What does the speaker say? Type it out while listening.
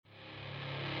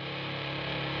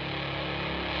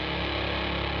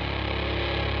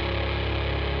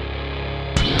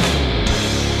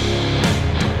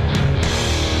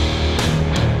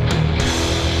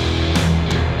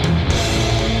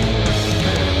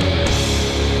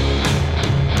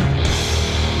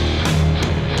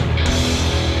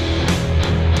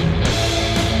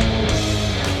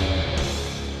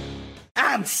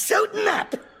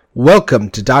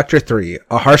Welcome to Dr. 3,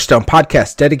 a Hearthstone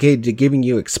podcast dedicated to giving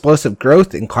you explosive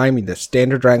growth and climbing the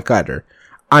standard rank ladder.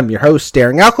 I'm your host,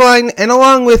 Staring Alkaline, and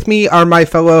along with me are my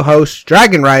fellow hosts,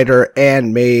 Dragon Rider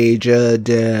and Major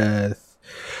Death.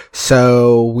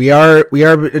 So we are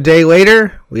a day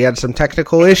later. We had some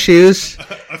technical issues.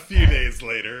 A few days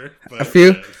later. But a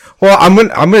few. Well, I'm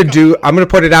gonna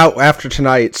put it out after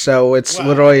tonight. So it's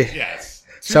literally yes.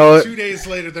 Two 2 days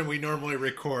later than we normally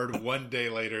record. 1 day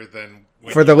later than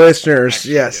when for the listeners.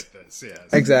 Yes. Yes.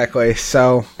 Exactly.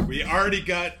 So we already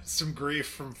got some grief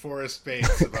from Forrest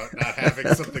Bates about not having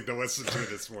something to listen to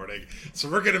this morning. So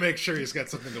we're going to make sure he's got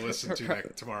something to listen to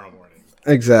tomorrow morning.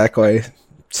 Exactly.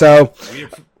 So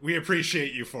we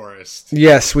appreciate you, Forrest.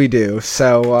 Yes, we do.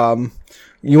 So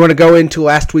you want to go into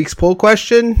last week's poll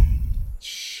question?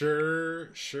 Sure.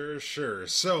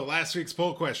 So last week's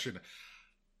poll question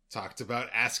talked about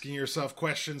asking yourself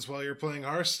questions while you're playing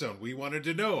Hearthstone. We wanted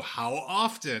to know, how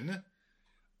often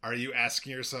are you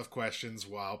asking yourself questions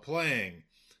while playing?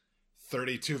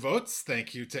 32 votes.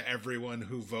 Thank you to everyone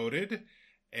who voted.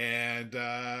 And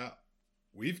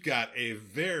we've got a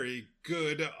very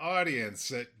good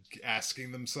audience at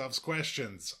asking themselves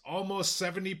questions. Almost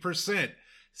 70%.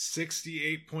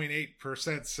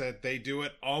 68.8% said they do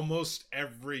it almost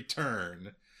every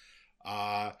turn.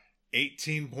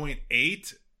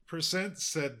 18.8%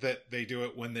 said that they do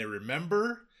it when they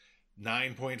remember.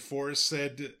 9.4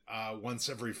 said once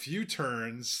every few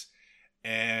turns,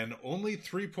 and only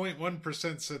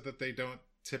 3.1% said that they don't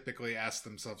typically ask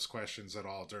themselves questions at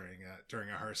all during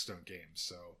a Hearthstone game.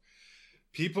 So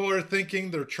people are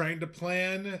thinking, they're trying to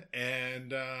plan,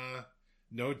 and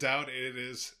no doubt it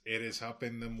is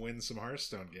helping them win some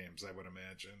Hearthstone games, I would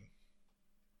imagine.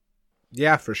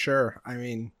 Yeah, for sure. I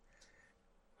mean,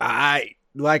 I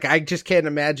just can't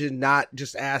imagine not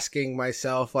just asking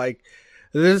myself, like,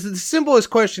 the simplest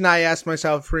question I ask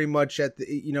myself pretty much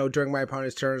during my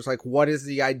opponent's turn is like, what is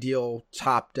the ideal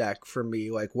top deck for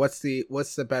me? Like, what's the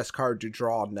best card to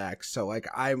draw next? So like,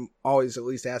 I'm always at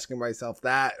least asking myself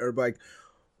that, or like,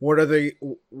 what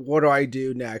do I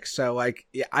do next? So like,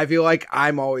 I feel like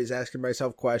I'm always asking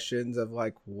myself questions of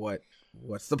like,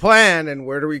 what's the plan and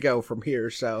where do we go from here?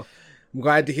 So I'm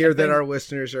glad to hear that our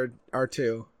listeners are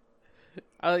too.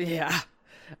 Oh yeah.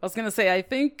 I was going to say, I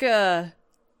think,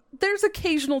 there's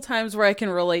occasional times where I can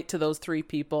relate to those three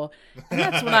people. And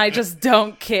that's when I just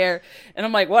don't care. And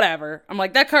I'm like, whatever. I'm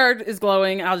like, that card is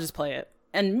glowing. I'll just play it.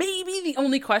 And maybe the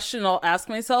only question I'll ask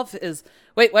myself is,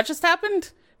 wait, what just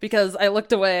happened? Because I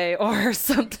looked away or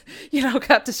something,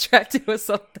 got distracted with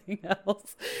something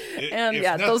else.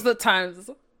 Those are the times.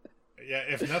 Yeah,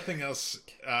 if nothing else,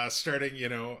 starting,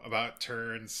 about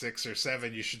turn 6 or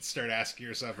 7, you should start asking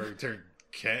yourself every turn,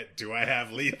 do I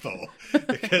have lethal?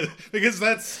 Because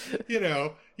that's, you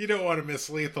don't want to miss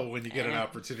lethal when you get an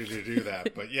opportunity to do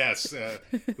that. But yes,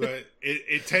 but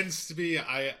it tends to be,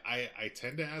 I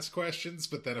tend to ask questions,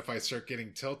 but then if I start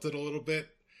getting tilted a little bit,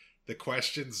 the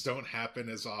questions don't happen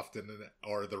as often,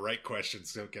 or the right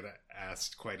questions don't get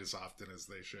asked quite as often as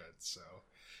they should. So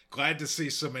glad to see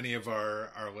so many of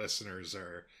our listeners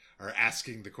are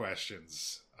asking the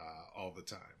questions all the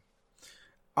time.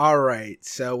 All right,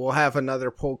 so we'll have another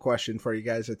poll question for you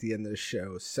guys at the end of the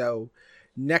show. So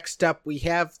next up, we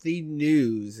have the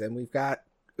news, and we've got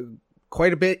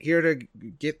quite a bit here to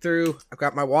get through. I've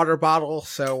got my water bottle,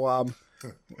 so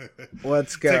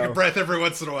let's go. Take a breath every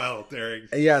once in a while, Derek.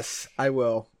 Yes, I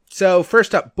will. So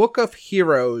first up, Book of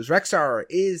Heroes. Rexxar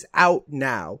is out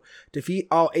now. Defeat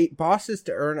all 8 bosses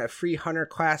to earn a free Hunter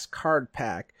class card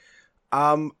pack.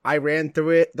 I ran through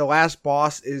it. The last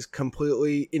boss is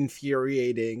completely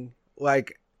infuriating.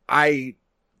 Like, I'm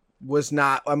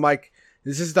like,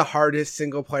 this is the hardest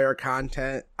single player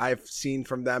content I've seen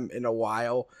from them in a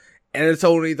while. And it's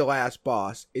only the last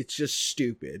boss. It's just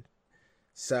stupid.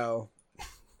 So,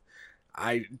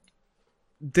 I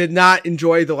did not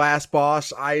enjoy the last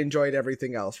boss. I enjoyed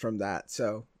everything else from that.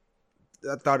 So,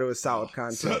 I thought it was solid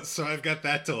content. So I've got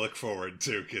that to look forward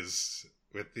to, because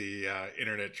with the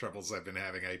internet troubles I've been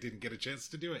having, I didn't get a chance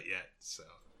to do it yet. So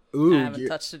Ooh, I haven't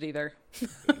touched it either.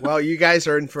 Well, you guys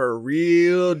are in for a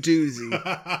real doozy.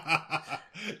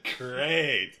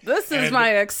 Great. This is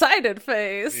my excited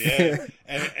face. Yeah.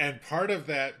 And part of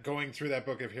that, going through that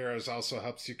Book of Heroes, also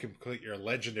helps you complete your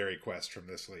legendary quest from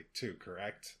this week too,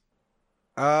 correct?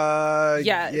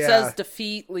 It says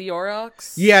defeat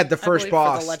Leorox. Yeah, the first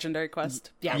boss for the legendary quest.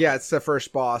 Yeah, it's the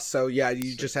first boss. So yeah,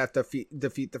 you just have to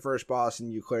defeat the first boss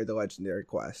and you clear the legendary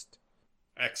quest.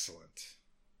 Excellent.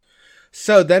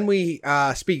 So then we,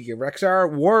 speaking of Rexxar,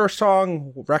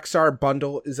 Warsong Rexxar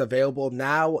bundle is available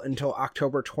now until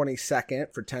October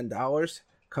 22nd for $10.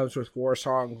 Comes with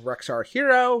Warsong Rexar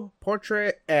Hero,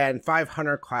 Portrait, and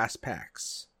 500 class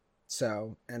packs.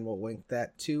 So, and we'll link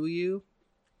that to you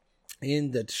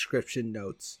in the description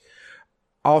notes.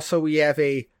 Also, we have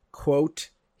a,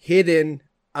 quote, hidden,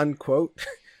 unquote,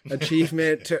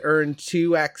 achievement to earn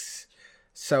 2x,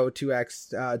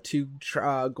 two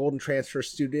golden transfer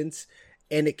students,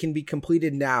 and it can be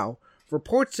completed now.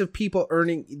 Reports of people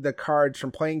earning the cards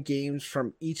from playing games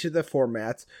from each of the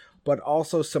formats, but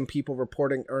also some people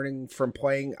reporting earning from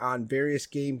playing on various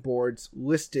game boards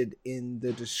listed in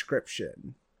the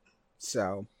description.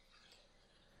 So,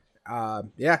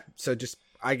 so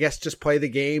just play the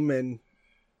game and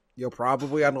you'll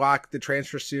probably unlock the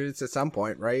transfer students at some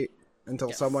point, right?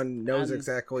 Until someone knows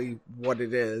exactly what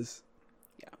it is.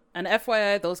 Yeah. And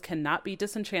FYI, those cannot be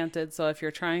disenchanted. So if you're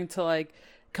trying to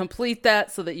complete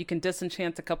that so that you can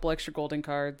disenchant a couple extra golden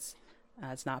cards,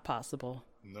 it's not possible.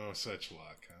 No such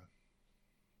luck, huh?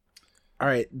 All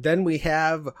right, then we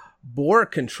have Boar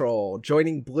Control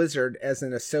joining Blizzard as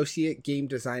an associate game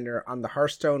designer on the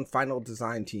Hearthstone final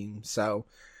design team. So,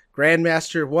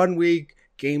 Grandmaster 1 week,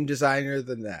 game designer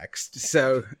the next.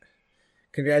 So,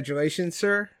 congratulations,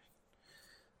 sir.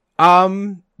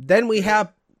 Then we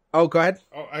have... Oh, go ahead.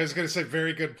 Oh, I was going to say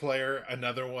very good player.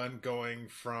 Another one going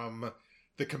from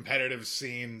the competitive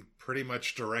scene pretty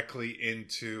much directly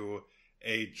into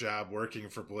a job working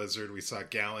for Blizzard. We saw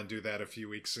Gallon do that a few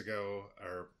weeks ago,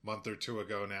 or a month or two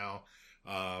ago now.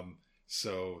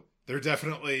 So they're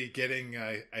definitely getting,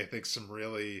 I think, some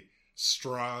really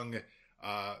strong,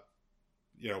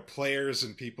 players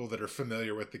and people that are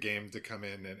familiar with the game to come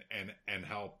in and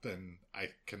help. And I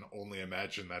can only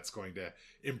imagine that's going to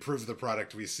improve the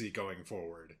product we see going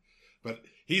forward. But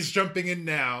he's jumping in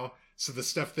now, so the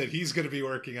stuff that he's going to be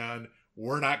working on,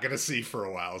 we're not going to see for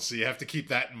a while. So you have to keep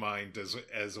that in mind as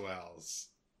well.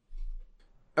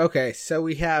 Okay, so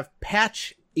we have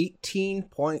patch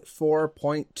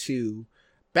 18.4.2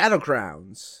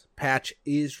 Battlegrounds patch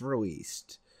is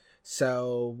released.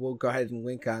 So we'll go ahead and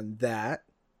link on that.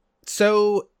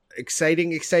 So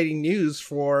exciting news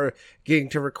for getting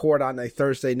to record on a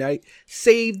Thursday night.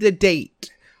 Save the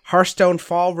date. Hearthstone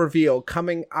Fall Reveal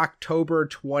coming October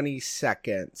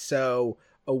 22nd. So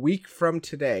a week from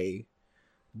today.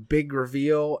 Big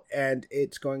reveal, and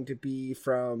it's going to be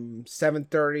from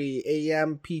 7:30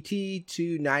 a.m. PT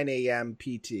to 9 a.m.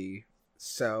 PT.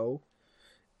 So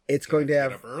it's going to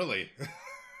have get up early.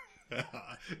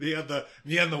 me on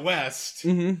the West.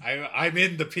 Mm-hmm. I'm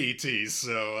in the PT,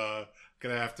 so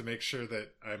gonna have to make sure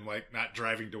that I'm not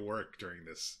driving to work during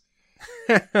this.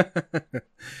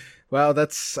 Well,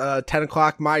 that's 10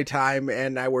 o'clock my time,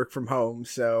 and I work from home,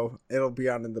 so it'll be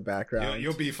on in the background.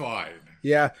 You'll be fine.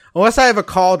 Yeah, unless I have a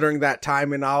call during that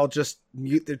time, and I'll just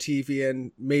mute the TV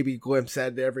and maybe glimpse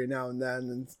at it every now and then,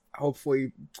 and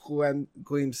hopefully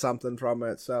glean something from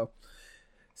it.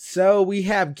 So we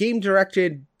have game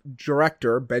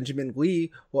director Benjamin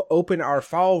Lee will open our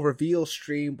fall reveal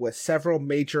stream with several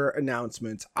major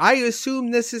announcements. I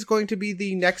assume this is going to be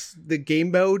the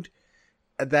game mode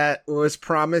that was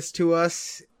promised to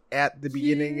us at the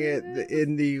beginning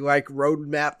in the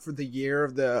roadmap for the year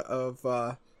of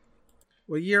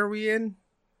what year are we in?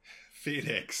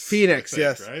 Phoenix,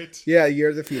 yes. Right? Yeah, Year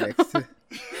of the Phoenix.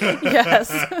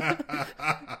 Yes.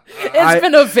 It's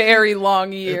been a very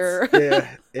long year.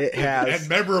 Yeah, it has. And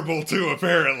memorable too,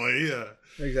 apparently. Yeah.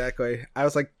 Exactly. I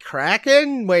was like,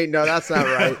 Kraken? Wait, no, that's not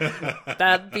right.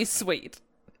 That'd be sweet.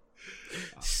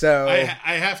 So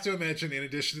I have to imagine, in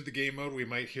addition to the game mode, we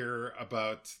might hear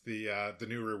about the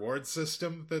new reward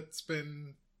system that's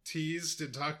been teased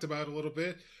and talked about a little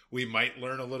bit. We might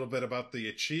learn a little bit about the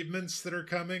achievements that are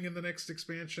coming in the next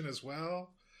expansion as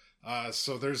well.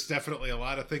 So there's definitely a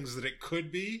lot of things that it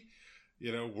could be.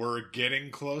 We're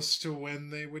getting close to when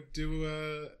they would do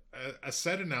a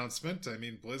set announcement. I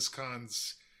mean,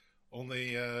 BlizzCon's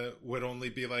would only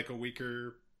be like a week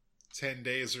or 10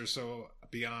 days or so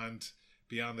beyond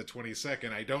the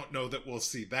 22nd. I don't know that we'll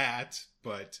see that,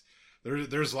 but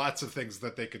there's lots of things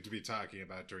that they could be talking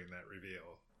about during that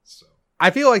reveal. So I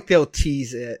feel like they'll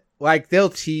tease it. Like they'll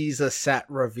tease a set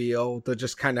reveal to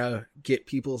just kind of get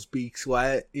people's beaks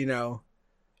wet,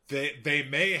 They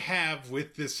may have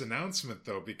with this announcement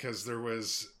though, because there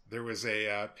was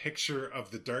a picture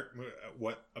of the Dark Moon,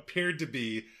 what appeared to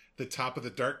be the top of the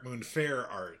Darkmoon Faire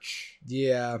arch.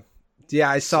 Yeah,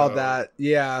 I saw that.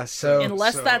 Yeah, so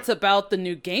unless that's about the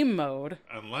new game mode.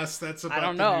 Unless that's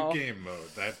about the new game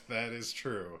mode, that is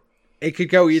true. It could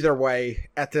go either way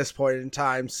at this point in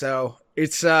time, so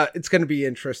it's going to be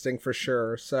interesting for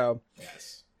sure. So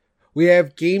yes, we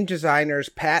have game designers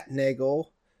Pat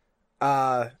Nagel,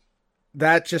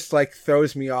 that just like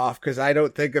throws me off because I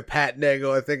don't think of Pat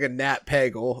Nagel. I think of Nat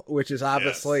Pagel, which is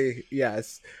obviously,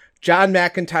 yes. John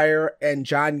McIntyre and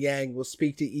John Yang will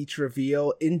speak to each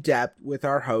reveal in depth with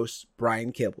our host,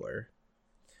 Brian Kibler.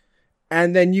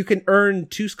 And then you can earn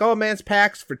 2 Skullman's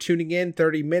packs for tuning in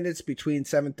 30 minutes between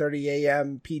 7:30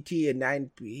 a.m. PT and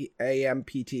 9 a.m.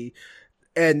 PT.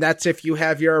 And that's if you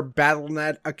have your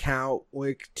Battle.net account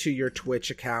linked to your Twitch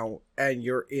account and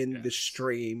you're in the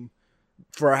stream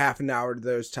for a half an hour to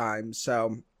those times.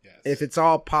 So if it's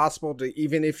all possible to,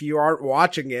 even if you aren't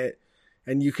watching it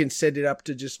and you can set it up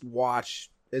to just watch,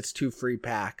 it's 2 free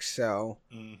packs. So,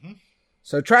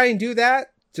 so try and do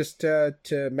that just to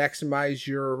maximize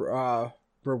your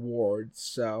rewards.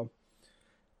 So,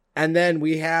 and then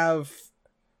we have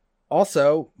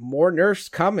also more nerfs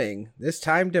coming, this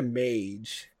time to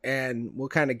Mage, and we'll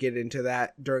kind of get into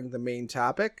that during the main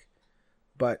topic.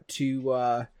 But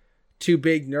two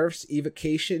big nerfs: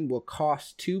 Evocation will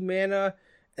cost 2 mana,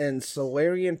 and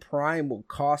Solarian Prime will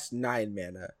cost 9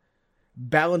 mana.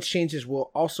 Balance changes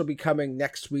will also be coming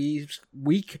next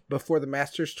week before the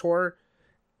Masters Tour.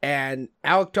 And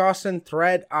Alec Dawson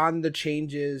thread on the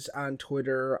changes on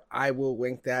Twitter. I will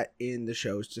link that in the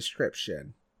show's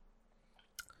description.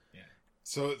 Yeah.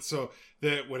 So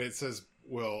that when it says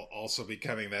will also be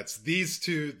coming, that's these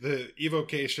two, the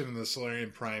Evocation and the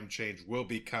Solarian Prime change will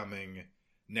be coming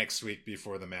next week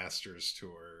before the Masters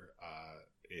Tour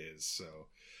is.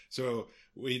 So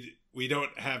we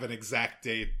don't have an exact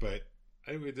date, but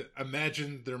I would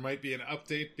imagine there might be an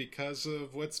update because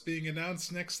of what's being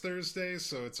announced next Thursday,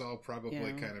 so it's all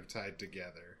probably kind of tied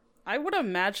together. I would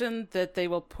imagine that they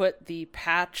will put the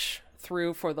patch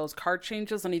through for those card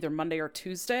changes on either Monday or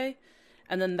Tuesday,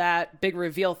 and then that big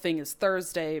reveal thing is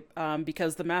Thursday,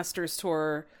 because the Masters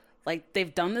Tour, like,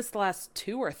 they've done this the last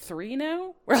 2 or 3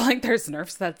 now, where, like, there's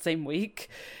nerfs that same week.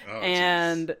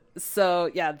 And so,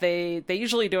 yeah, they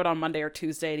usually do it on Monday or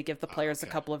Tuesday to give the players a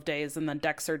couple of days, and then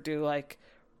Dexter do, like,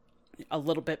 a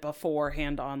little bit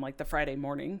beforehand on, like, the Friday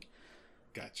morning.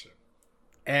 Gotcha.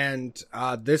 And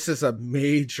this is a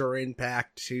major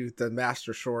impact to the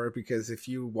Master Tour, because if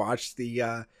you watch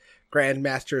the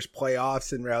Grandmasters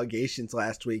playoffs and relegations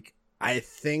last week, I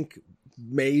think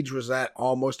Mage was at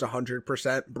almost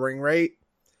 100% bring rate.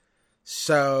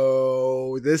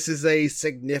 So this is a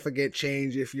significant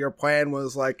change. If your plan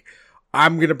was like,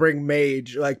 I'm going to bring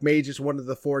Mage, like Mage is one of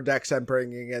the 4 decks I'm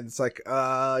bringing, and it's like,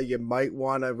 you might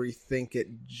want to rethink it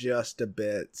just a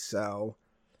bit. So,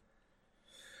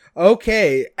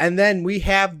 okay. And then we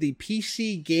have the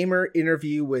PC Gamer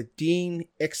interview with Dean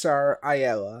Ixar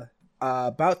Ayala.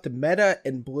 About the meta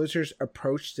and Blizzard's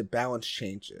approach to balance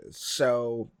changes.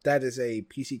 So that is a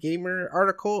PC Gamer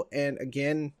article, and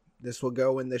again, this will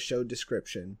go in the show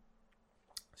description.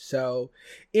 So,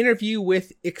 interview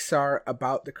with Ixar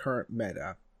about the current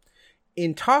meta.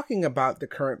 In talking about the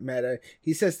current meta,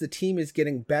 he says the team is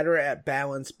getting better at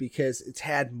balance because it's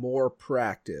had more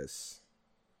practice.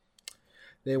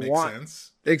 Makes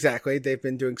sense. Exactly. They've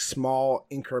been doing small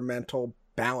incremental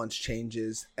balance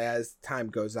changes as time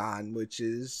goes on, which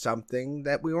is something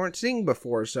that we weren't seeing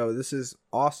before, so this is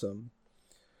awesome.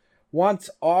 Wants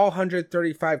all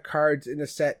 135 cards in a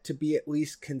set to be at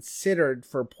least considered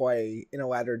for play in a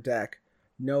ladder deck.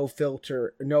 No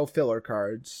filler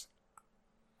cards.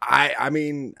 I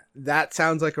mean, that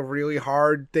sounds like a really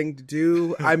hard thing to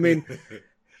do. I mean,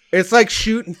 it's like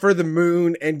shooting for the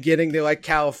moon and getting to like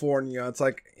California. It's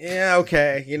like, yeah,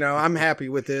 okay, you know, I'm happy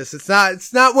with this. It's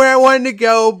not where I wanted to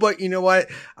go, but you know what?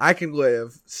 I can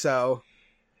live. So,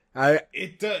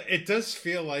 it does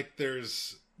feel like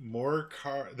there's more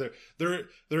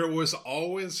there was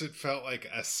always, it felt like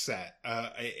a set,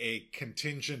 a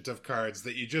contingent of cards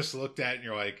that you just looked at and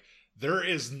you're like, there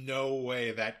is no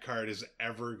way that card is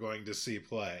ever going to see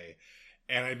play.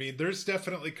 And I mean, there's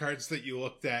definitely cards that you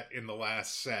looked at in the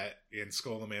last set in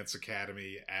Skullman's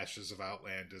Academy, Ashes of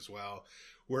Outland as well,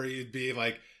 where you'd be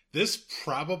like, this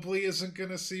probably isn't going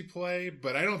to see play,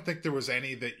 but I don't think there was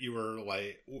any that you were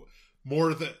like,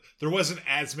 there wasn't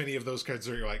as many of those cards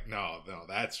where you're like, no,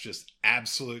 that's just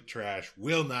absolute trash.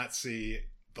 Will not see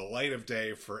the light of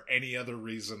day for any other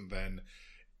reason than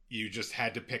you just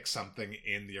had to pick something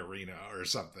in the arena or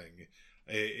something.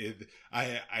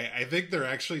 I think they're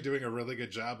actually doing a really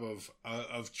good job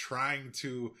of trying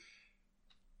to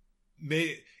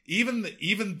make even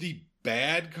the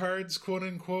bad cards, quote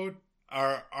unquote,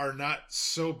 are not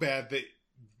so bad that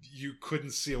you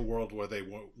couldn't see a world where they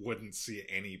wouldn't see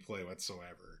any play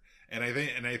whatsoever. And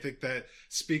I think that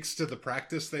speaks to the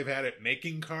practice they've had at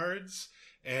making cards,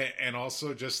 and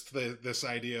also just this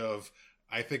idea of,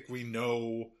 I think we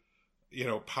know, you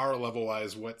know, power level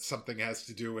wise what something has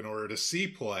to do in order to see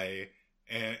play,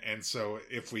 and so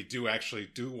if we do actually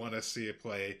want to see it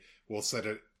play, we'll set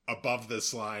it above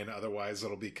this line. Otherwise,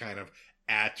 it'll be kind of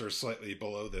at or slightly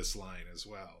below this line as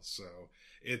well. So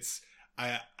it's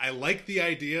I like the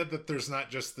idea that there's not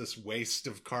just this waste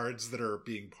of cards that are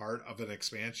being part of an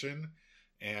expansion,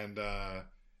 and I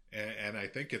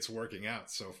think it's working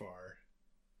out so far.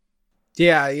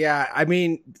 Yeah. I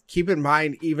mean, keep in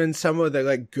mind, even some of the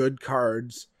like good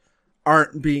cards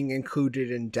aren't being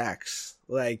included in decks.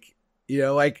 Like,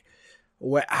 like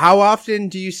how often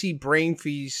do you see Brain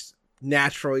Feast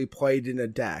naturally played in a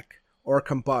deck, or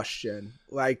Combustion?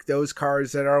 Like those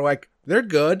cards that are like, they're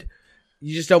good.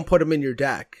 You just don't put them in your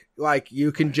deck. Like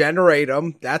you can generate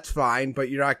them, that's fine, but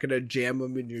you're not going to jam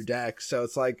them in your deck. So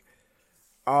it's like,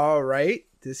 all right,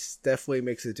 this definitely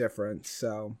makes a difference.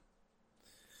 So,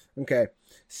 okay.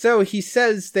 So he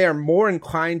says they're more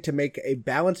inclined to make a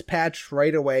balance patch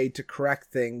right away to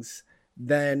correct things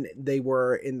than they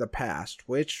were in the past,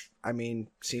 which, I mean,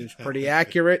 seems pretty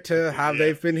accurate to how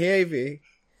they've been behaving.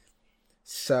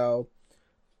 So,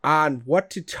 on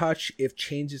what to touch if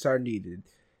changes are needed.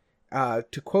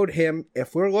 To quote him,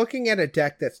 if we're looking at a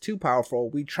deck that's too powerful,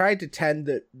 we tend to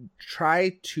try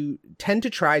to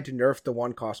nerf the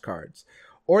 1-cost cards,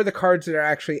 or the cards that are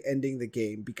actually ending the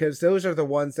game, because those are the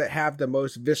ones that have the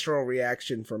most visceral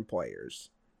reaction from players.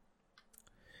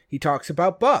 He talks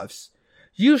about buffs.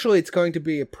 Usually it's going to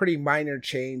be a pretty minor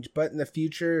change, but in the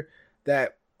future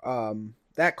that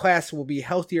class will be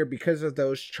healthier because of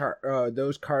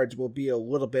those cards will be a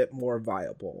little bit more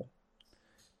viable.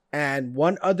 And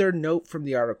one other note from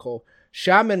the article,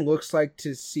 Shaman will look like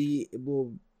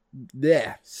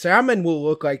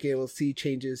it will see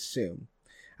changes soon.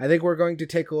 I think we're going to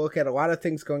take a look at a lot of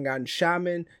things going on in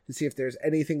Shaman to see if there's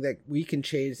anything that we can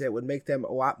change that would make them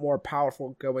a lot more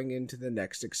powerful going into the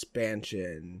next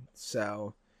expansion.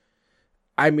 So,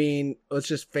 I mean, let's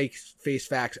just face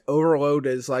facts. Overload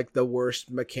is like the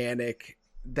worst mechanic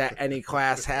that any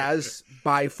class has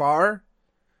by far.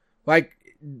 Like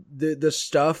the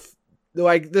stuff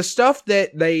that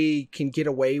they can get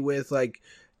away with, like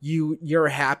you're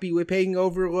happy with paying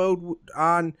Overload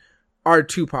on, are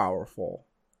too powerful.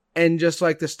 And just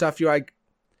like the stuff you're like,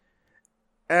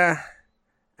 I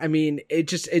mean, it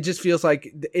just feels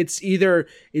like it's either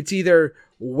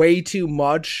way too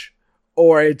much,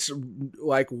 or it's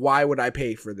like, why would I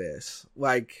pay for this?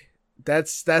 Like that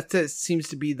seems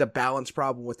to be the balance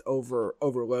problem with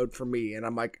Overload for me. And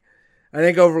I'm like, I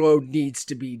think Overload needs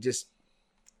to be just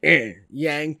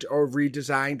yanked or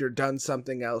redesigned or done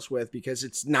something else with, because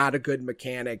it's not a good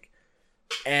mechanic.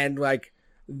 And like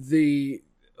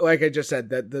I just said,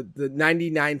 that the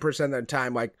 99% of the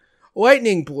time, like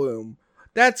Lightning Bloom,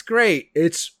 that's great.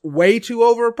 It's way too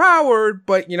overpowered,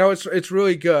 but it's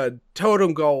really good.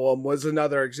 Totem Golem was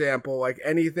another example. Like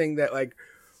anything that like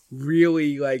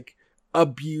really like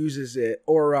abuses it,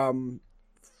 or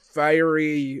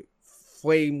Fiery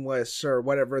Flameless, or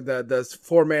whatever, the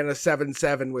 4-mana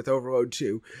 7/7 with Overload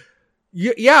 2.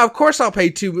 Yeah, of course I'll pay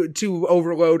two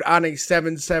Overload on a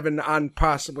 7/7 on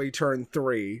possibly turn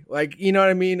 3. Like, you know what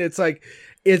I mean? It's like,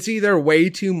 it's either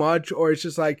way too much, or it's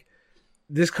just like,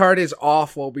 this card is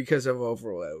awful because of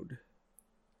Overload.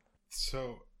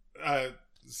 So,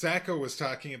 Zacho was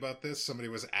talking about this. Somebody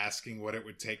was asking what it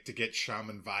would take to get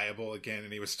Shaman viable again,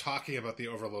 and he was talking about the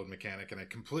Overload mechanic, and I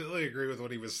completely agree with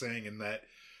what he was saying, in that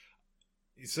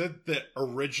he said that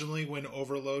originally when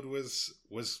Overload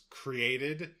was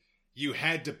created, you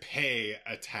had to pay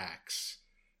a tax.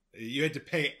 You had to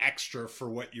pay extra for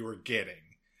what you were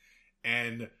getting.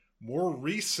 And more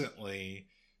recently,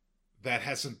 that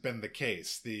hasn't been the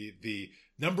case. The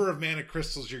number of mana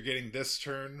crystals you're getting this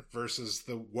turn versus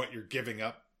what you're giving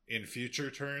up in future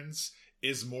turns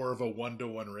is more of a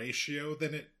 1-to-1 ratio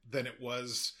than it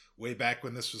was way back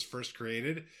when this was first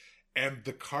created. And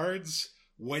the cards,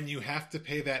 when you have to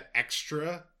pay that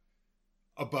extra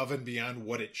above and beyond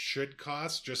what it should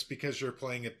cost just because you're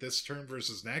playing it this turn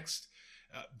versus next,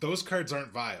 those cards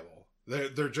aren't viable.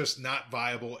 They're just not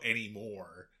viable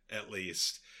anymore, at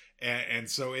least. And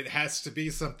so it has to be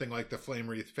something like the Flame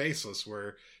Wreath Faceless,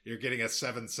 where you're getting a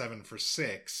 7/7 for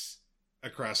 6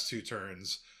 across 2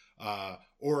 turns,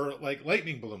 or like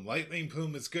Lightning Bloom. Lightning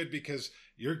Bloom is good because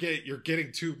you're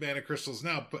getting 2 mana crystals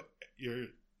now, but you're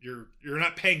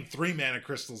not paying 3 mana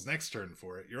crystals next turn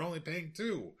for it. You're only paying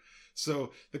 2.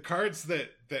 So the cards that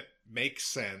make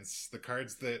sense, the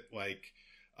cards that like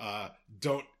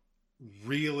don't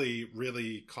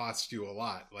really cost you a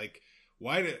lot. Like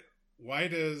why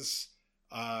does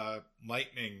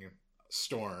Lightning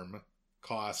Storm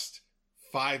cost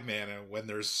 5 mana when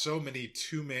there's so many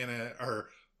 2 mana or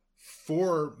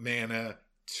 4 mana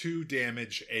 2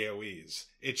 damage AoEs.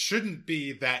 It shouldn't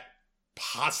be that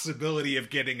possibility of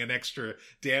getting an extra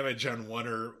damage on one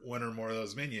or more of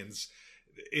those minions.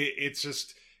 It's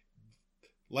just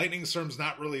Lightning Storm's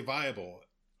not really viable,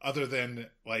 other than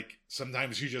like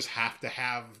sometimes you just have to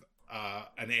have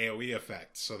an AoE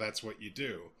effect, so that's what you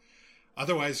do.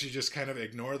 Otherwise, you just kind of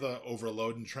ignore the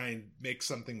overload and try and make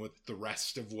something with the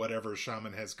rest of whatever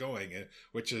Shaman has going,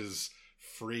 which is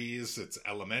freeze, it's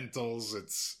elementals,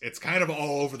 it's kind of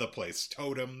all over the place,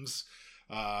 totems,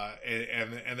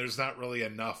 and there's not really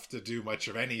enough to do much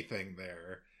of anything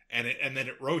there. And then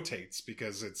it rotates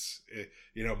because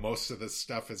most of the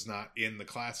stuff is not in the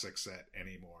classic set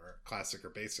anymore, classic or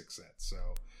basic set. So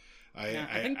I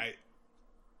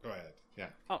go ahead. Yeah.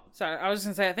 Oh, sorry. I was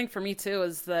gonna say, I think for me too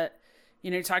is that,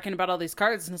 you're talking about all these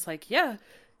cards and it's like, yeah,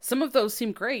 some of those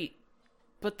seem great,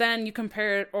 but then you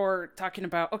compare it or talking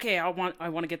about, okay, I want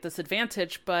to get this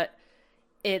advantage, but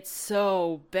it's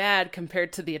so bad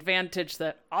compared to the advantage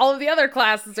that all of the other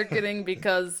classes are getting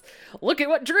because look at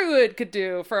what Druid could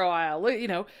do for a while.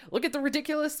 Look at the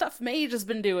ridiculous stuff Mage has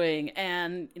been doing,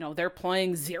 and they're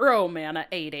playing 0 mana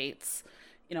 8/8s.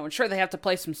 And sure they have to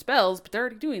play some spells, but they're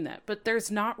already doing that. But there's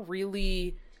not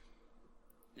really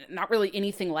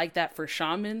anything like that for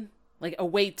Shaman, like a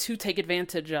way to take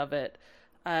advantage of it.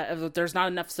 There's not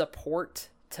enough support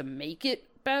to make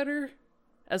it better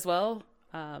as well.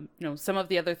 Some of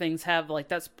the other things have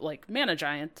that's like Mana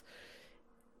Giant.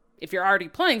 If you're already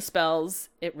playing spells,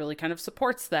 it really kind of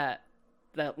supports that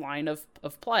line of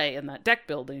play and that deck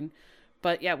building.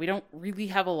 But yeah, we don't really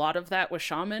have a lot of that with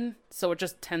Shaman, so it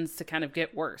just tends to kind of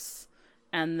get worse.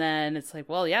 And then it's like,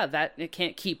 well, yeah, that it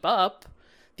can't keep up.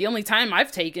 The only time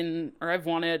I've taken or I've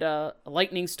wanted a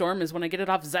Lightning Storm is when I get it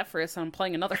off Zephyrus and I'm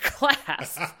playing another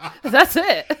class. That's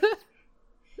it.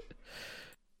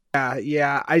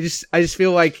 Yeah. I just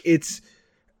feel like it's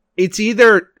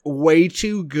either way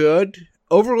too good.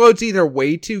 Overload's either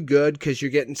way too good because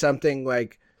you're getting something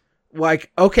like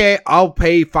okay, I'll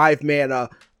pay 5 mana,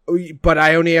 but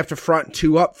I only have to front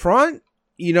 2 up front.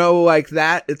 Like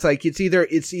that. It's like it's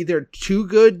either too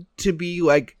good to be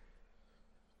like,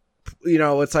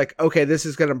 it's like, okay, this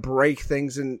is gonna break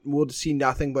things and we'll see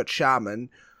nothing but Shaman,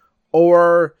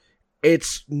 or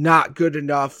it's not good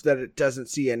enough that it doesn't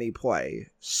see any play.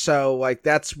 So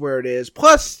that's where it is.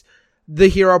 Plus the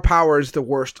hero power is the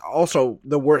worst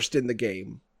in the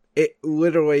game. It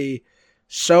literally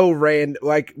so random.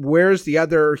 Where's the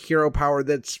other hero power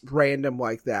that's random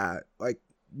like that?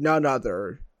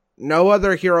 No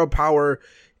other hero power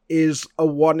is a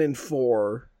 1 in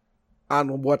 4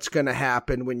 on what's going to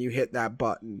happen when you hit that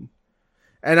button.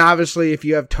 And obviously, if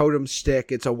you have Totem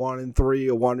Stick, it's a 1 in 3,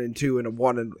 a 1 in 2, and a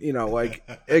 1 in,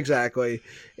 exactly.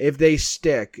 If they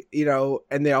stick,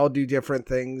 and they all do different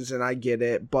things, and I get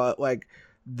it, but,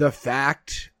 the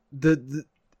fact,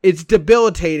 it's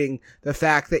debilitating, the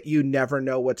fact that you never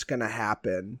know what's going to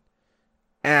happen.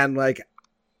 And,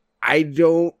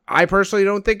 I personally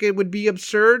don't think it would be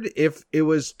absurd if it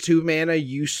was 2 mana,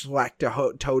 you select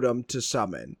a totem to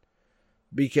summon.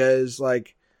 Because,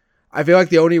 I feel like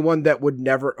the only one that would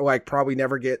never, probably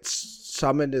never get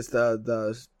summoned is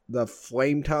the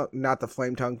Flame Tongue, not the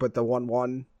Flame Tongue, but the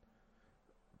 1/1.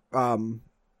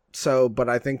 But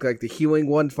I think the healing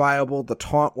one's viable, the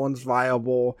taunt one's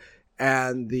viable,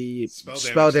 and the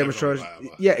spell damage.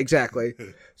 Yeah, exactly.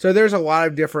 So there's a lot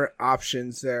of different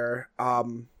options there.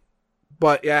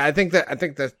 But yeah, I think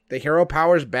that the hero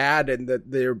power is bad, and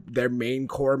that their main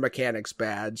core mechanic's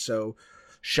bad. So.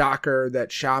 Shocker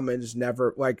that Shaman's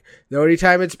never, the only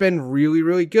time it's been really,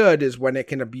 really good is when it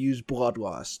can abuse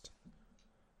Bloodlust.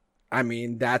 I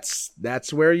mean, that's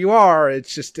where you are.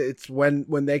 It's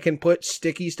when they can put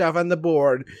sticky stuff on the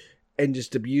board and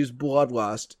just abuse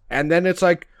Bloodlust. And then it's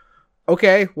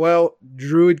okay, well,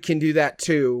 Druid can do that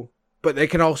too, but they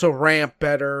can also ramp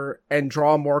better and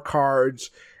draw more cards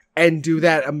and do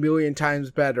that a million times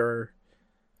better.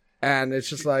 And it's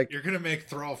just you're gonna make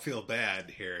Thrall feel bad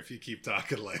here if you keep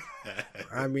talking like that.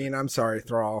 I mean, I'm sorry,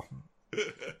 Thrall.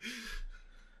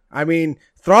 I mean,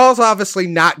 Thrall's obviously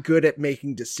not good at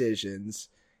making decisions.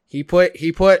 He put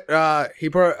ouch.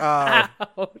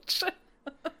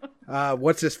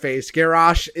 What's his face?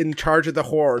 Garrosh in charge of the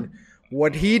Horde.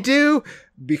 What'd he do?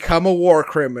 Become a war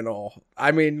criminal.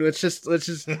 I mean, let's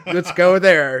go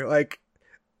there.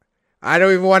 I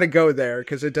don't even want to go there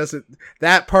because it doesn't,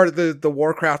 that part of the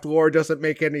Warcraft lore doesn't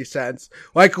make any sense.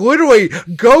 Literally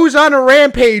goes on a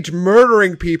rampage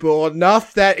murdering people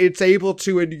enough that it's able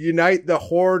to unite the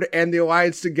Horde and the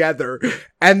Alliance together.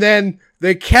 And then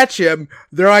they catch him.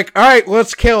 They're all right,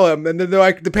 let's kill him. And then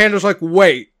they're the Panda's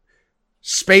wait,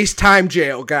 Space-time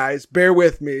jail, guys. Bear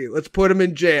with me. Let's put him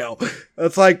in jail.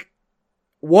 It's like,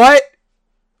 what?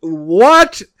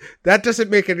 What? That doesn't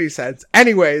make any sense.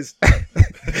 Anyways.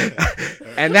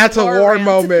 And that's a war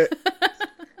moment.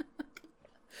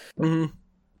 Mm-hmm.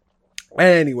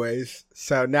 Anyways,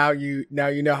 so now you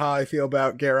know how I feel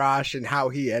about Garrosh and how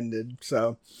he ended.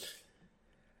 So,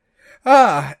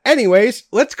 anyways,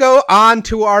 let's go on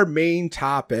to our main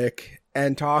topic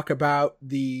and talk about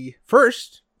the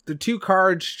two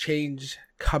cards change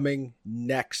coming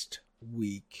next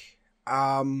week.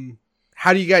 How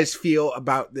do you guys feel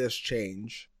about this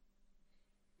change?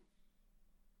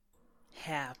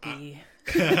 Happy.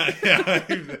 Yeah,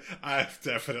 I'm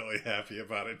definitely happy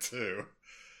about it too.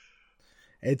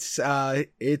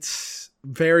 It's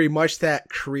very much that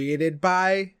created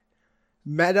by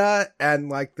meta and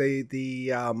like the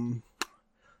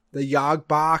Yogg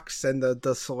box and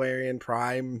the Solarian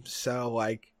Prime. So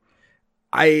like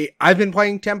I've been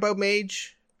playing Tempo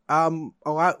Mage a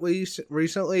lot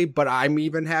recently, but I'm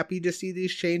even happy to see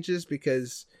these changes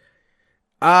because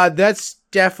that's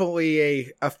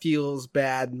definitely a feels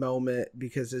bad moment,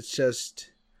 because it's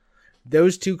just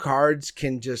those two cards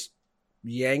can just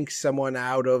yank someone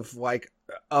out of like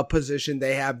a position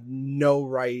they have no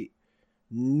right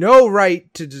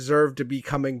to deserve to be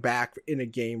coming back in a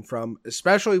game from,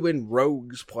 especially when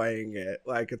Rogue's playing it.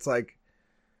 Like, it's like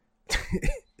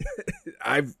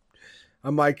I'm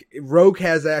like, Rogue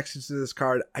has access to this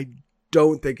card. I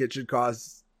don't think it should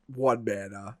cost 1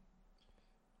 mana.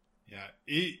 Yeah,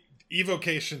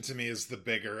 Evocation to me is the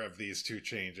bigger of these two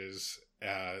changes,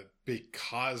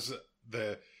 because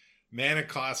the mana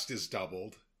cost is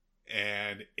doubled,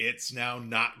 and it's now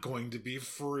not going to be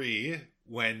free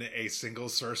when a single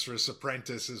Sorceress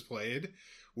Apprentice is played,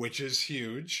 which is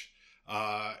huge.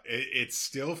 It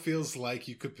still feels like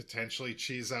you could potentially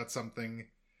cheese out something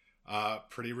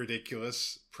pretty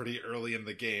ridiculous pretty early in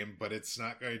the game, but it's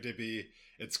not going to be.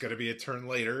 It's going to be a turn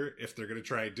later if they're going to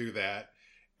try and do that.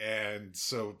 And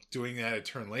so doing that a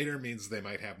turn later means they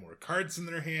might have more cards in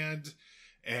their hand,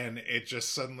 and it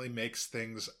just suddenly makes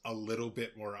things a little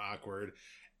bit more awkward.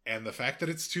 And the fact that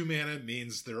it's 2 mana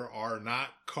means there are not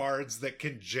cards that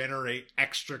can generate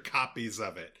extra copies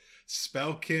of it.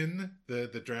 Spellkin, the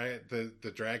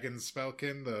dragon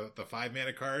Spellkin, the 5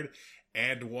 mana card,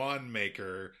 and Wand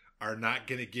Maker are not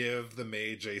going to give the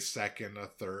mage a second, a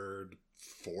third,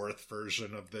 fourth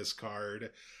version of this card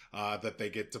that they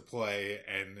get to play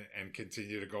and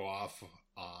continue to go off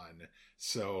on.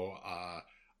 So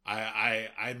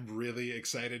I'm really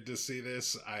excited to see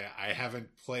this. I haven't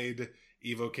played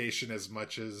Evocation as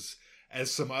much as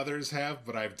some others have,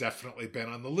 but I've definitely been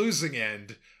on the losing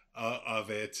end of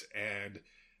it. And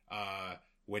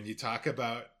when you talk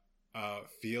about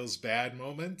feels bad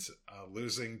moment,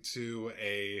 losing to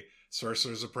a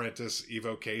Sorcerer's Apprentice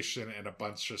Evocation and a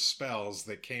bunch of spells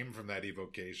that came from that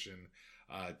Evocation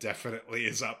definitely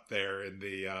is up there in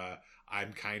the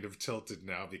I'm kind of tilted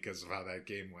now because of how that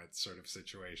game went sort of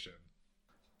situation.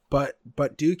 But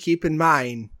do keep in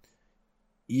mind,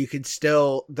 you can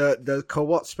still the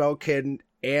Cobalt Spellkin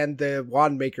and the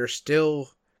Wand Maker still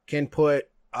can put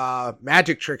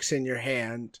magic tricks in your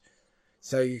hand,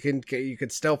 so you can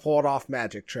still pull it off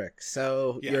magic tricks.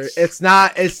 So yes. It's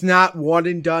not one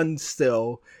and done.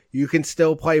 Still, you can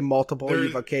still play multiple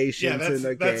evocations in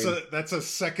the game. That's a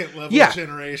second level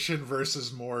generation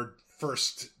versus more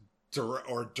first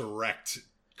direct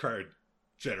card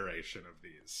generation of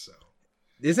these. So.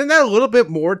 Isn't that a little bit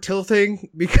more tilting?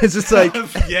 Because it's like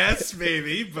yes,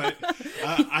 maybe, but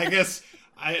I guess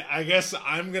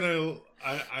I'm going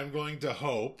to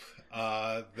hope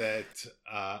that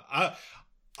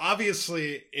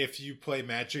obviously if you play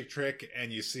Magic Trick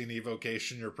and you see an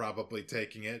evocation, you're probably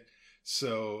taking it.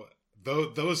 So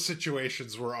those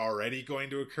situations were already going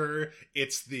to occur.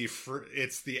 It's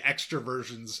the extra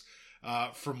versions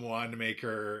from Wand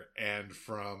Maker and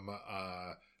from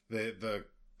the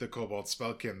Cobalt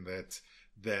Spellkin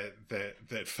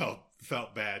that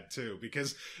felt bad too,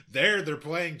 because they're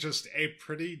playing just a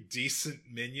pretty decent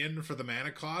minion for the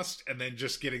mana cost, and then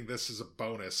just getting this as a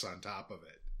bonus on top of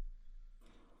it.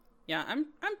 Yeah,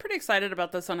 I'm pretty excited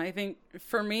about this one. I think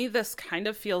for me, this kind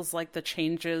of feels like the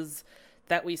changes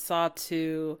that we saw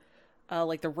to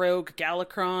like the Rogue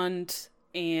Galakron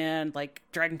and like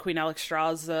Dragon Queen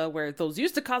Alexstrasza, where those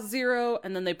used to cost 0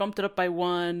 and then they bumped it up by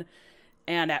 1.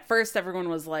 And at first everyone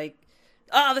was like,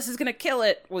 oh, this is going to kill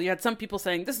it. Well, you had some people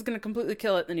saying this is going to completely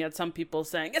kill it. Then you had some people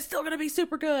saying it's still going to be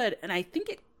super good. And I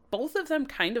think both of them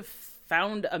kind of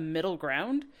found a middle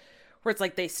ground where it's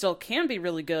like they still can be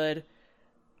really good,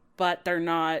 but they're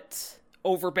not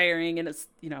overbearing, and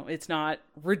it's not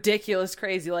ridiculous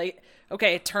crazy. Like,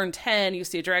 okay, turn 10, you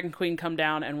see a Dragon Queen come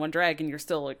down and one dragon, you're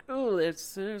still like, oh,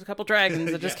 there's a couple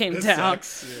dragons that just came down.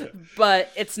 Yeah.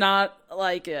 But it's not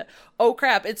like, oh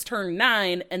crap, it's turn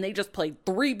 9 and they just played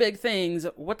 3 big things.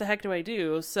 What the heck do I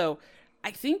do? So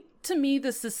I think to me,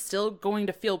 this is still going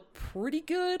to feel pretty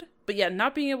good. But yeah,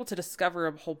 not being able to discover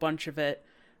a whole bunch of it.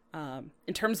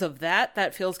 In terms of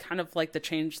that feels kind of like the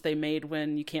change they made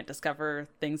when you can't discover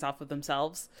things off of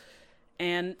themselves.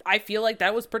 And I feel like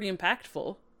that was pretty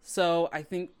impactful. So I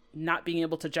think not being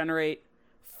able to generate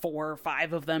 4 or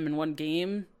 5 of them in one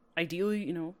game, ideally,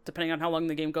 you know, depending on how long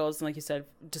the game goes, and like you said,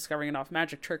 discovering an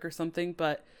off-magic trick or something,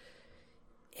 but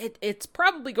it's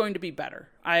probably going to be better.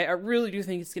 I really do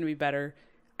think it's going to be better.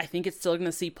 I think it's still going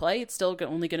to see play. It's still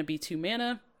only going to be 2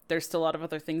 mana. There's still a lot of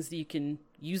other things that you can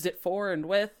use it for and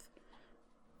with.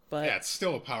 But yeah, it's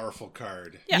still a powerful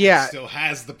card. Yeah. It still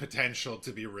has the potential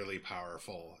to be really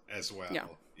powerful as well. Yeah.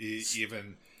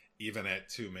 Even at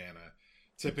 2 mana.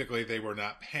 Typically, they were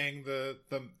not paying the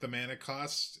mana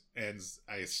cost, and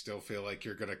I still feel like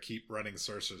you're going to keep running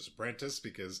Sorcerer's Apprentice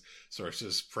because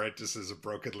Sorcerer's Apprentice is a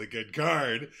brokenly good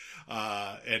card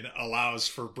and allows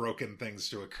for broken things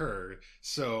to occur.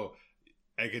 So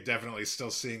I could definitely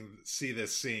still see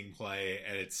this seeing play,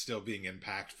 and it's still being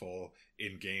impactful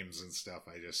in games and stuff.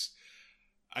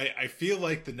 I feel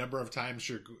like the number of times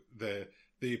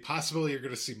the possibility you're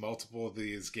going to see multiple of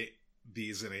these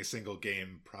in a single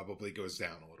game probably goes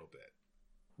down a little bit.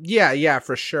 Yeah,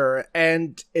 for sure.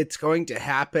 And it's going to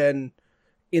happen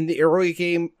in the early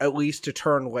game, at least a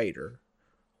turn later.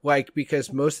 Like,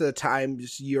 because most of the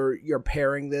times you're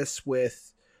pairing this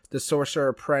with the Sorcerer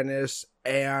Apprentice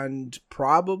and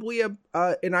probably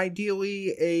and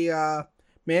ideally a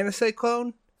Mana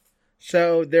Cyclone.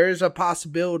 So there's a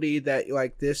possibility that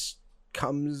like this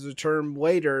comes a turn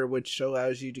later, which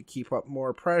allows you to keep up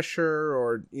more pressure,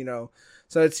 or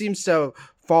so it seems to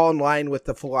fall in line with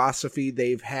the philosophy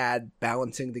they've had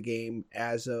balancing the game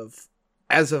as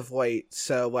of late.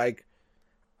 So like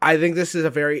I think this is a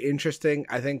very interesting.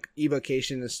 I think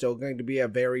Evocation is still going to be a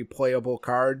very playable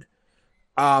card.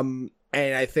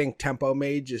 And I think Tempo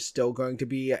Mage is still going to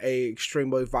be a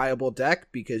extremely viable deck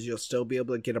because you'll still be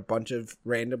able to get a bunch of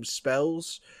random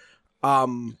spells.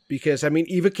 Because I mean,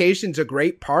 Evocation's a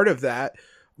great part of that,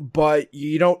 but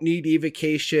you don't need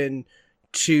Evocation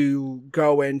to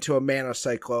go into a Mana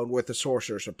Cyclone with a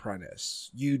Sorcerer's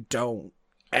Apprentice. You don't.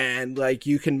 And like,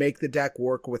 you can make the deck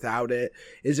work without it.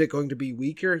 Is it going to be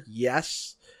weaker?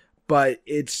 Yes, but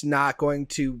it's not going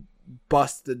to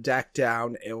bust the deck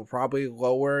down. It will probably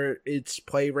lower its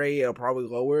play rate. It'll probably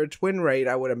lower its win rate,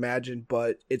 I would imagine,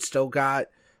 but it's still got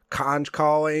Conch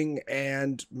Calling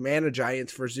and Mana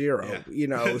Giants for 0.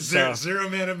 Yeah. So zero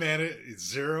mana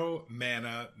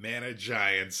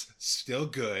Giants, still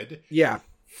good. Yeah.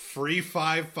 Free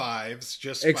 5/5s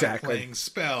just exactly. by playing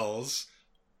spells,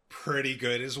 pretty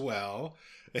good as well.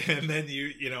 And then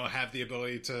you have the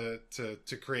ability to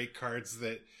create cards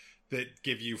that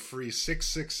give you free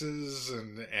 6/6s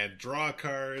and draw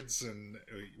cards, and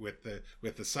with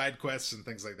the side quests and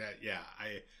things like that. Yeah,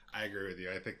 I agree with you.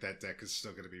 I think that deck is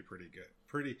still going to be pretty good.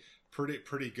 Pretty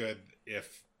good,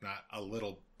 if not a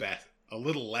little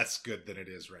less good than it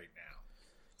is right now.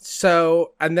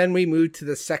 So, and then we move to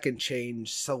the second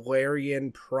change.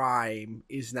 Solarian Prime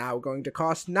is now going to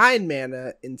cost 9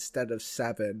 mana instead of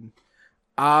 7.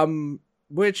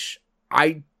 Which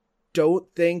I don't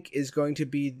think is going to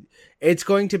be... It's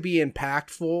going to be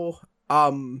impactful.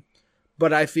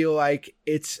 But I feel like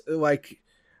it's like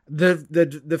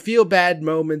the feel bad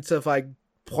moments of like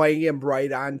playing him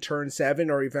right on turn 7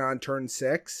 or even on turn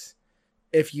 6.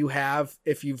 If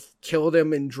you've killed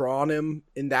him and drawn him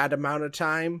in that amount of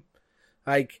time,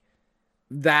 like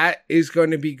that is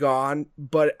going to be gone.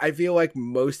 But I feel like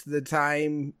most of the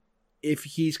time, if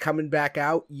he's coming back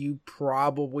out, you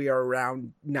probably are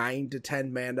around 9 to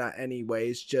 10 mana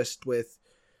anyways, just with,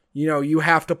 you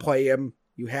have to play him,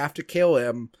 you have to kill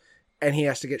him, and he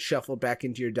has to get shuffled back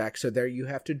into your deck. So there you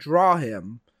have to draw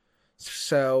him.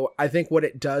 So I think what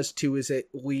it does too is it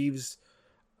leaves,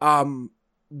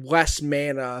 less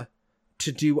mana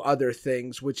to do other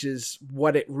things, which is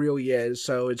what it really is.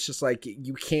 So it's just like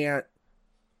you can't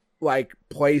like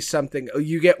play something.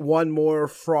 You get one more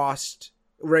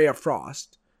Ray of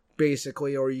Frost,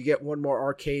 basically, or you get one more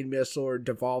Arcane Missile or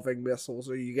Devolving Missiles,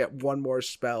 or you get one more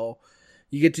spell.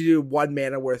 You get to do 1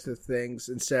 mana worth of things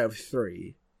instead of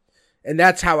 3, and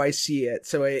that's how I see it.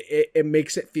 So it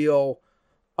makes it feel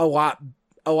a lot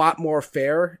more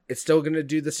fair. It's still going to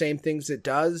do the same things it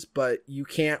does, but you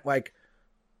can't like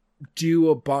do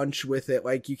a bunch with it.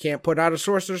 Like you can't put out a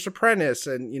Sorcerer's Apprentice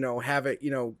and, have it,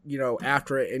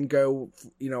 after it and go,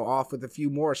 off with a few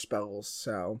more spells.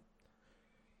 So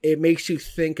it makes you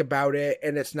think about it,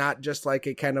 and it's not just like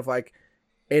a kind of like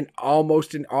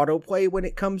almost an autoplay when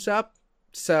it comes up.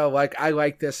 So like I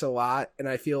like this a lot, and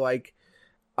I feel like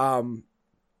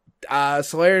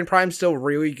Solarian Prime's still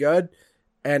really good,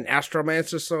 and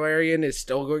Astromancer Solarian is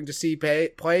still going to see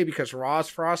play because Raw's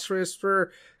Frost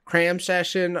Whisper, Cram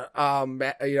Session,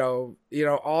 you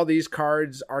know, all these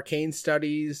cards, Arcane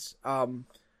Studies,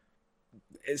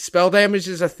 spell damage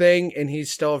is a thing, and he's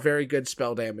still a very good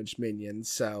spell damage minion.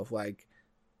 So like,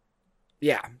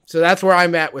 yeah, so that's where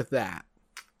I'm at with that.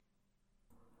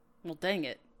 Well, dang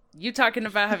it. You talking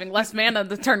about having less mana on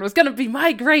the turn was going to be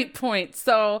my great point.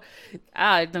 So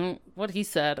what he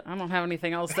said, I don't have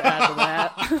anything else to add to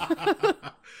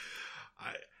that.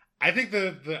 I think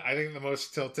the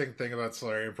most tilting thing about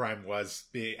Solarian Prime was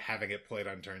having it played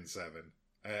on turn 7.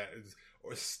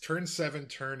 Turn 7,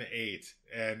 turn 8.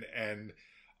 And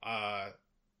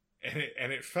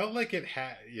it felt like it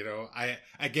had, you know,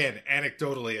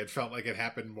 anecdotally, it felt like it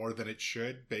happened more than it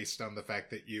should, based on the fact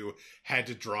that you had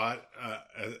to draw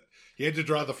you had to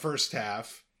draw the first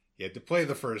half, you had to play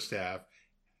the first half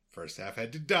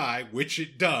had to die, which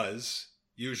it does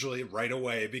usually right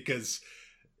away, because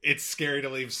it's scary to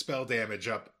leave spell damage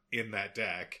up in that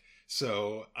deck.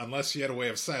 So unless you had a way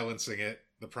of silencing it,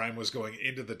 the Prime was going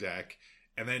into the deck,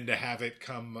 and then to have it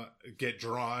get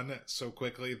drawn so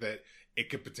quickly that it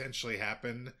could potentially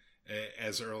happen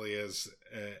as early as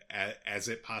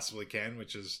it possibly can,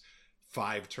 which is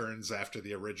 5 turns after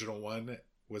the original one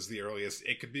was the earliest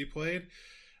it could be played.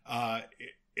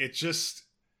 It just,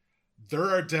 there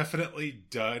are definitely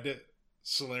dud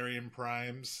Solarian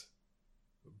Primes,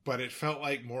 but it felt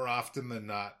like more often than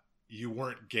not, you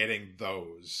weren't getting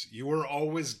those. You were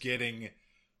always getting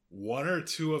 1 or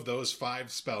 2 of those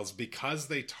 5 spells, because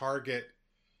they target,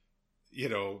 you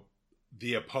know,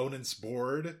 the opponent's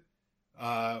board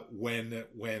when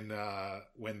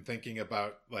thinking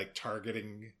about like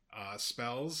targeting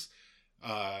spells.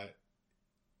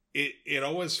 It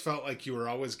always felt like you were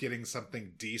always getting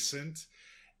something decent,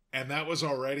 and that was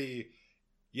already,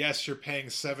 yes, you're paying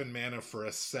 7 mana for a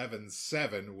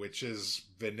 7/7, which is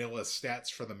vanilla stats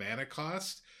for the mana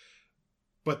cost,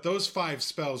 but those 5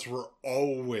 spells were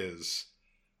almost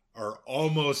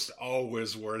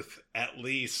always worth at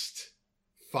least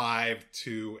 5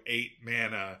 to 8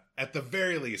 mana at the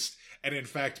very least. And in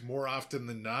fact, more often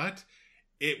than not,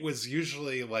 it was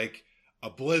usually like a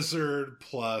blizzard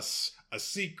plus a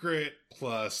secret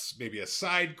plus maybe a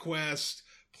side quest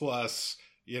plus,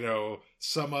 you know,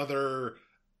 some other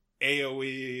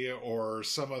AoE or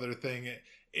some other thing.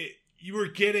 You were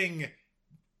getting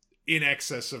in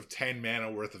excess of 10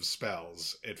 mana worth of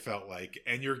spells, it felt like,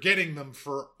 and you're getting them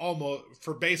for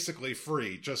basically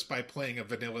free just by playing a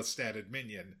vanilla statted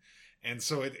minion. And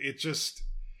so it just,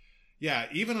 yeah,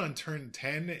 even on turn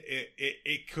 10,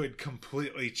 it could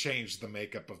completely change the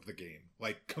makeup of the game,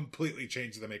 like completely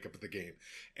change the makeup of the game.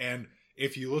 And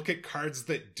if you look at cards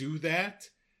that do that,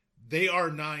 they are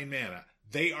 9 mana,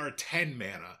 they are 10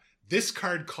 mana. This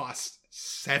card costs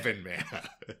 7 mana.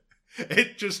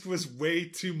 It just was way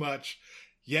too much.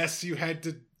 Yes, you had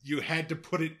to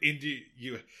put it into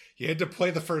you had to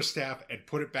play the first half and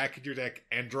put it back in your deck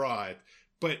and draw it.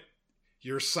 But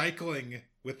you're cycling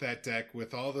with that deck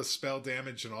with all the spell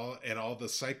damage and all the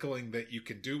cycling that you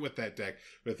can do with that deck,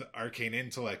 with Arcane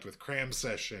Intellect, with Cram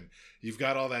Session. You've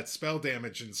got all that spell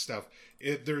damage and stuff.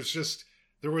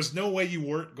 There was no way you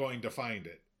weren't going to find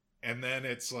it. And then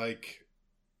it's like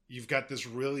you've got this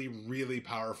really, really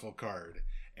powerful card.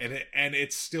 And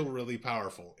it's still really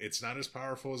powerful. It's not as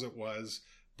powerful as it was,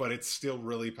 but it's still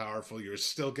really powerful. You're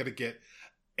still going to get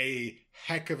a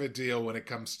heck of a deal when it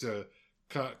comes to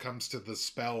the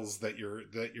spells that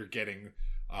you're getting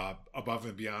above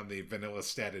and beyond the vanilla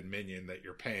statted minion that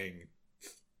you're paying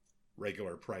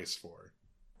regular price for.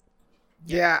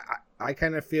 Yeah, I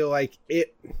kind of feel like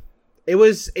it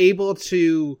was able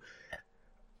to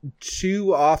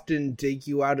too often dig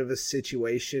you out of a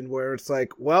situation where it's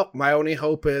like, well, my only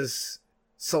hope is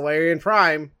Solarian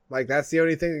Prime. Like, that's the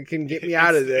only thing that can get me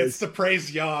out of this. It's the praise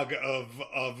Yogg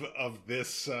of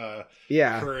this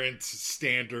current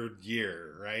standard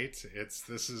year, right?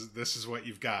 This is what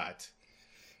you've got.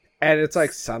 And it's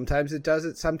like sometimes it does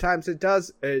it, sometimes it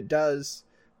does.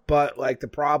 But like the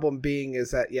problem being is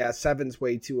that 7's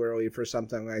way too early for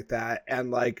something like that.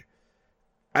 And like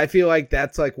I feel like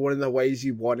that's like one of the ways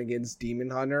you won against Demon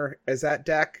Hunter as that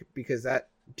deck, because that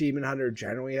Demon Hunter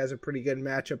generally has a pretty good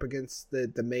matchup against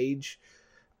the mage.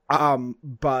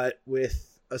 But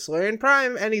with a Solarian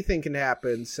Prime, anything can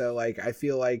happen. So like I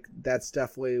feel like that's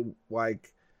definitely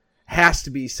like has to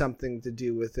be something to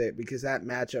do with it, because that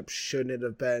matchup shouldn't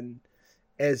have been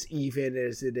as even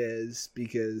as it is,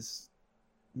 because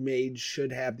Mage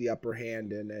should have the upper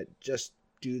hand in it, just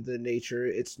due to the nature.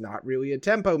 It's not really a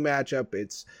tempo matchup.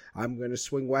 It's, I'm going to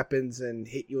swing weapons and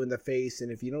hit you in the face,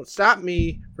 and if you don't stop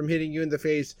me from hitting you in the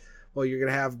face, well, you're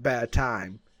going to have a bad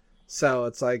time. So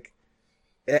it's like,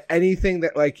 anything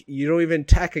that, like, you don't even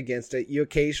tech against it, you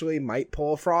occasionally might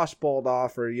pull a Frostbolt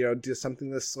off, or, you know, do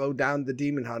something to slow down the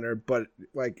Demon Hunter, but,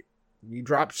 like, you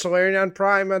drop Solarian on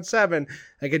Prime on 7,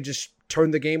 I could just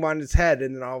turn the game on its head,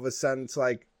 and then all of a sudden it's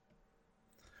like,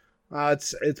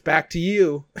 it's back to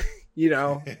you, you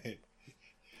know.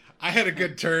 I had a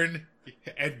good turn.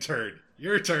 End turn.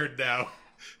 Your turn now.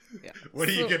 Yeah. What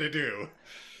are you going to do?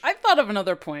 I thought of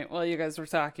another point while you guys were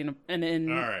talking, and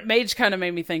right. Mage kind of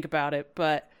made me think about it,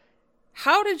 but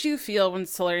how did you feel when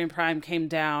Solarian Prime came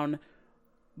down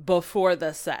before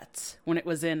the sets, when it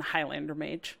was in Highlander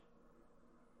Mage?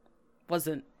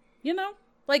 Wasn't, you know,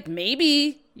 like,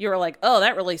 maybe you were like, oh,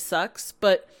 that really sucks,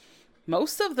 but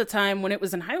most of the time when it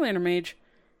was in Highlander Mage,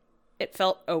 it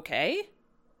felt okay.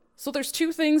 So there's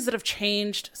two things that have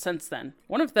changed since then.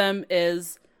 One of them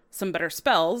is some better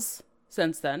spells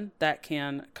since then that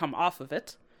can come off of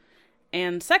it.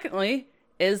 And secondly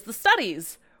is the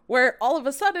studies, where all of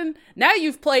a sudden now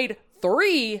you've played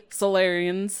 3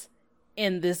 Solarians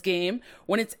in this game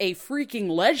when it's a freaking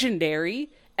legendary,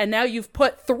 and now you've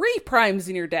put 3 primes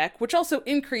in your deck, which also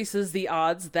increases the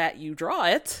odds that you draw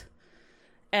it.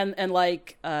 And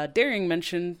like Daring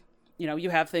mentioned, you know, you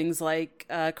have things like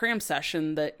Cram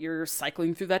Session that you're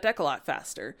cycling through that deck a lot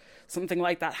faster. Something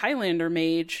like that Highlander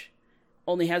Mage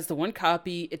only has the 1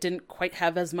 copy. It didn't quite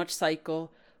have as much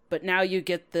cycle, but now you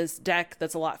get this deck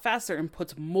that's a lot faster and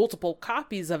puts multiple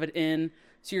copies of it in,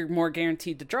 so you're more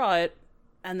guaranteed to draw it.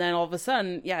 And then all of a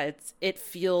sudden, yeah, it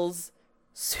feels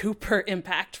super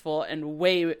impactful and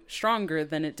way stronger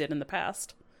than it did in the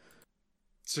past.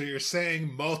 So you're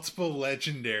saying multiple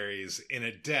legendaries in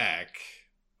a deck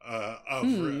of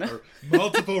or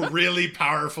multiple really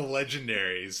powerful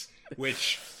legendaries,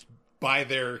 which by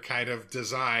their kind of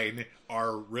design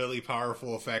are really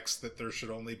powerful effects that there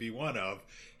should only be one of.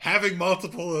 Having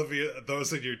multiple of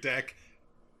those in your deck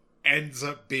ends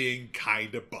up being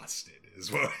kind of busted.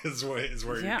 Is where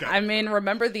you're going. I mean,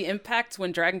 remember the impact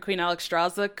when Dragon Queen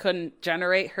Alexstrasza couldn't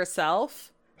generate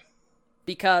herself?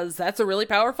 Because that's a really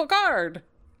powerful card.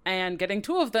 And getting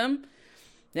 2 of them,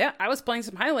 yeah, I was playing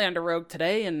some Highlander Rogue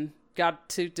today and got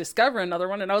to discover another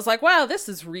one, and I was like, wow, this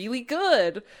is really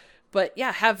good. But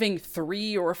yeah, having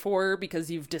 3 or 4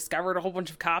 because you've discovered a whole bunch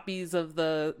of copies of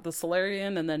the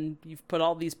Solarian, and then you've put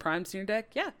all these primes in your deck,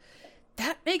 yeah,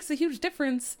 that makes a huge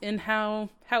difference in how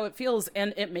it feels,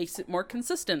 and it makes it more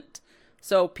consistent.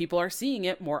 So people are seeing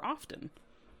it more often.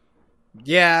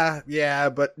 Yeah,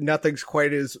 but nothing's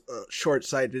quite as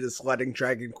short-sighted as letting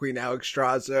Dragon Queen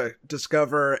Alexstrasza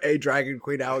discover a Dragon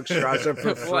Queen Alexstrasza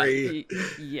for free.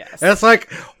 Yes. And it's like,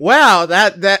 wow,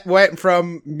 that went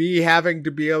from me having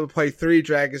to be able to play 3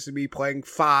 dragons to me playing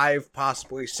 5,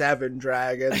 possibly 7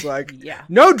 dragons. Like, yeah.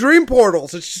 No dream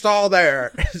portals, it's just all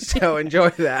there. So enjoy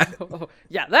that.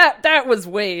 Yeah, that was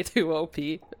way too OP.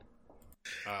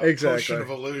 Exactly. Potion of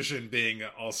Illusion being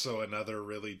also another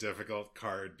really difficult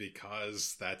card,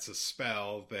 because that's a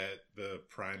spell that the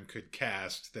prime could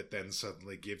cast that then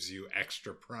suddenly gives you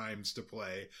extra primes to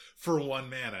play for 1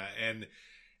 mana. And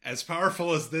as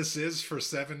powerful as this is for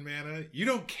 7 mana, you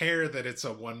don't care that it's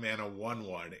a 1 mana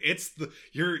 1/1. It's the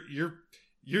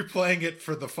you're playing it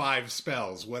for the 5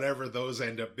 spells, whatever those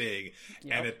end up being.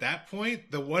 Yep. And at that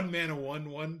point, the 1 mana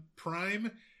 1/1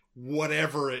 prime,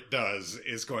 whatever it does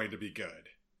is going to be good.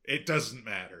 It doesn't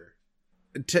matter.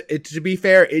 To be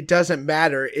fair, it doesn't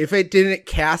matter. If it didn't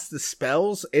cast the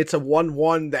spells, it's a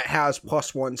 1/1 that has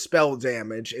 +1 spell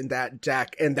damage in that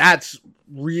deck, and that's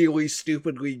really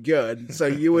stupidly good. So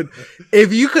you would,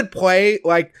 if you could play,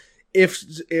 like, if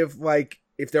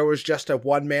there was just a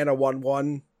 1 mana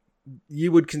 1/1,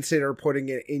 you would consider putting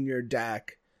it in your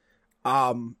deck.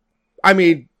 I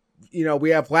mean, you know,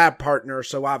 we have Lab Partner,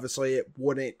 so obviously it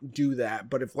wouldn't do that.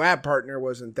 But if Lab Partner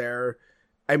wasn't there,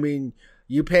 I mean,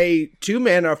 you pay 2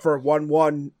 mana for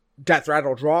 1/1 Death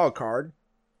Rattle, draw a card.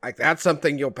 Like, that's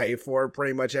something you'll pay for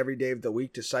pretty much every day of the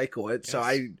week to cycle it. Yes,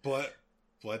 so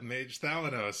Blood Mage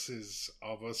Thalanos is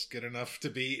almost good enough to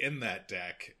be in that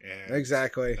deck. And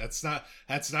exactly. That's not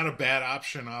a bad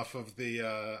option off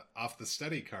the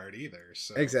study card either.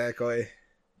 So exactly.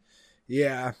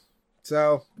 Yeah.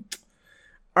 So,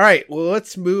 all right, well,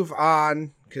 let's move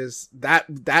on, because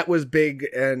that was big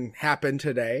and happened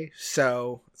today,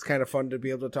 so it's kind of fun to be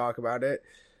able to talk about it.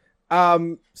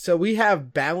 So we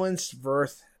have balanced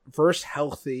versus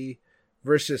healthy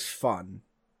versus fun.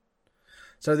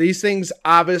 So these things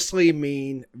obviously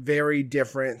mean very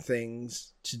different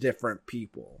things to different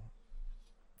people.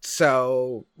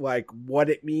 So, like, what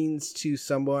it means to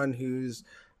someone who's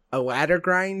a ladder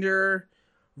grinder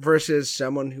versus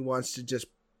someone who wants to just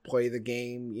play the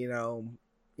game,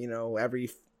 every,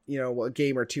 a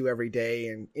game or two every day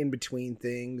and in between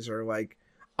things, or like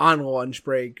on lunch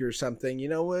break or something,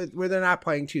 where they're not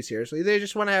playing too seriously. They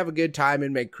just want to have a good time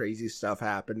and make crazy stuff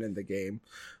happen in the game.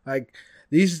 Like,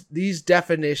 these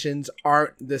definitions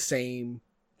aren't the same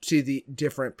to the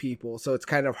different people, so it's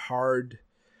kind of hard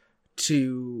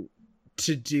to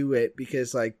do it,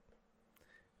 because like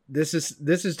this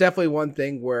is definitely one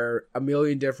thing where a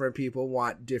million different people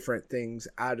want different things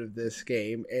out of this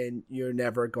game, and you're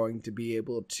never going to be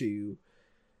able to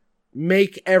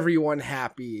make everyone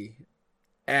happy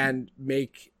and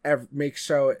make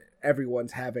so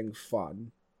everyone's having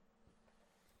fun.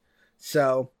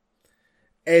 So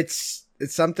it's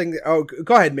something. Oh,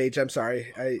 go ahead, Mage. I'm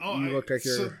sorry. You looked like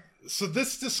you're. So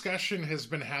this discussion has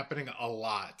been happening a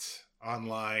lot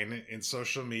online, in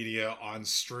social media, on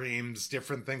streams,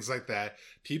 different things like that.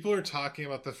 People are talking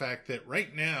about the fact that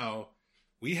right now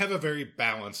we have a very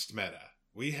balanced meta.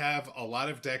 We have a lot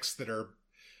of decks that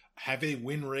have a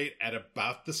win rate at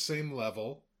about the same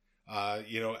level.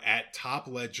 At Top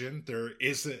Legend,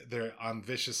 there on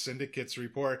Vicious Syndicate's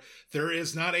report, there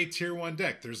is not a tier 1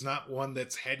 deck. There's not one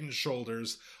that's head and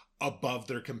shoulders above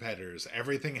their competitors.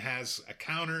 Everything has a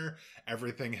counter,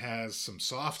 everything has some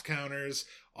soft counters,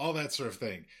 all that sort of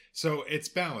thing. So it's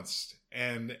balanced,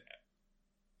 and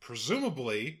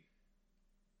presumably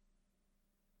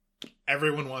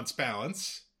everyone wants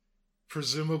balance.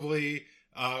 Presumably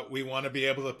we want to be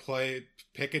able to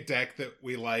pick a deck that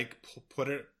we like,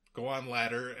 go on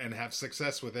ladder and have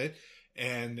success with it.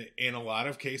 And in a lot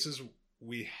of cases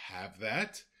we have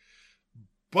that.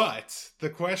 But the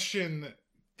question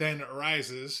then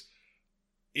arises,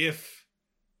 if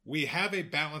we have a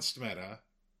balanced meta,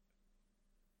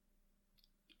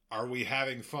 are we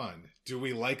having fun? Do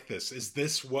we like this? Is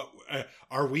this what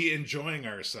are we enjoying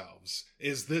ourselves?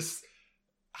 Is this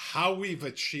how we've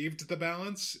achieved the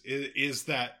balance? Is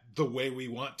that the way we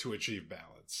want to achieve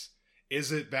balance?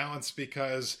 Is it balance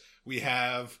because we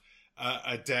have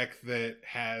a deck that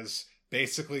has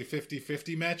basically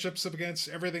 50-50 matchups against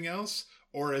everything else?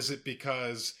 Or is it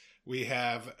because we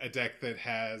have a deck that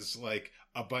has like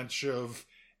a bunch of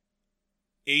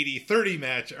 80-30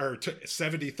 match or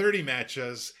 70-30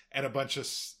 matches and a bunch of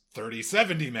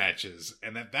 30-70 matches,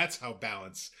 and that's how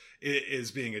balance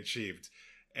is being achieved?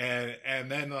 And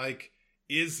then like,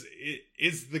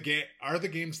 are the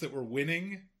games that we're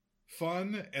winning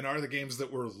fun, and are the games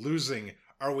that we're losing,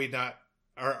 are we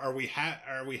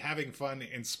having fun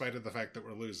in spite of the fact that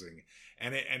we're losing?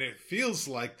 And it feels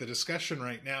like the discussion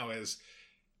right now is,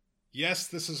 yes,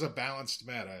 this is a balanced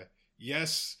meta.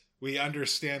 Yes, we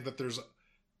understand that there's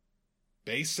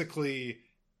basically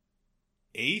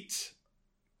 8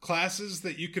 classes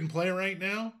that you can play right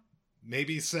now.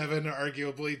 Maybe 7,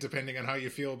 arguably, depending on how you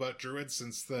feel about Druid,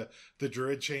 since the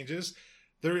Druid changes.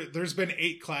 There's been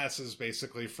 8 classes,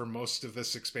 basically, for most of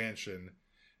this expansion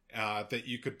that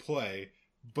you could play.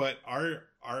 But are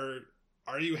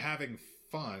you having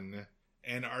fun?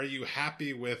 And are you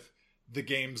happy with the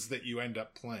games that you end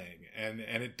up playing? And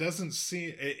it doesn't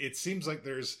seem, it seems like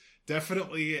there's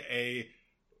definitely a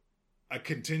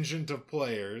contingent of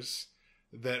players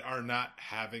that are not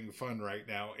having fun right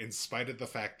now, in spite of the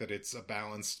fact that it's a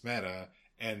balanced meta,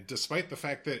 and despite the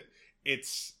fact that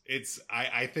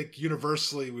I think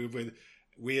universally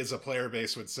we as a player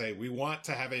base would say we want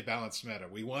to have a balanced meta.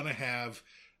 We want to have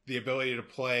the ability to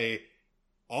play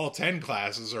all 10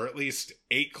 classes, or at least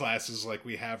 8 classes like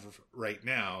we have right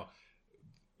now.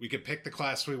 We can pick the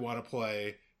class we want to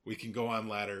play, we can go on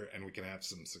ladder, and we can have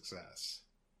some success.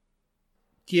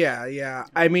 Yeah.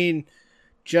 I mean,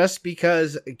 just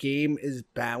because a game is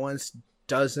balanced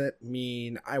doesn't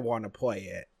mean I want to play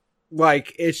it.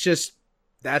 Like,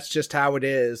 that's just how it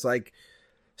is. Like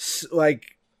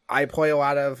I play a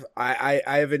lot of, I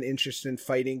have an interest in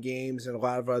fighting games and a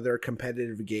lot of other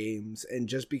competitive games. And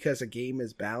just because a game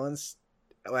is balanced,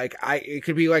 like it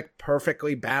could be like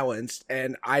perfectly balanced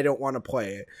and I don't want to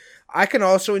play it. I can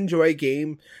also enjoy a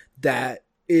game that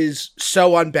is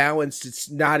so unbalanced. It's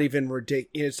not even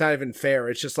ridiculous. It's not even fair.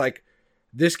 It's just like,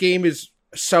 this game is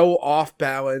so off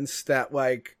balance that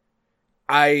like,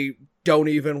 I don't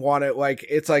even want to, like,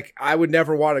 it's like I would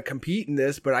never want to compete in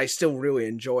this, but I still really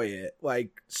enjoy it. Like,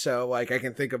 so like I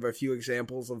can think of a few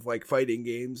examples of like fighting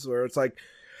games where it's like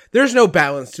there's no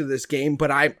balance to this game,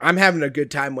 but I'm having a good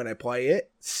time when I play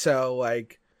it. So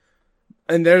like,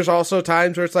 and there's also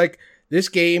times where it's like this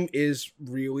game is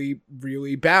really,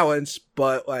 really balanced,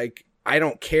 but like, I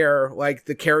don't care. Like,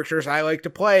 the characters I like to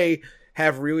play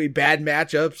have really bad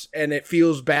matchups, and it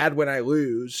feels bad when I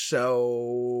lose.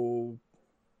 So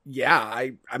yeah,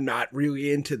 I'm not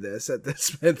really into this at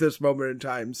this moment in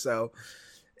time. So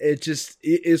it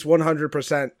is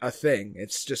 100% a thing.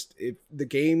 It's just, if the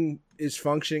game is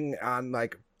functioning on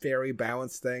like very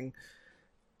balanced thing,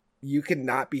 you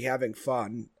cannot be having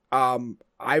fun.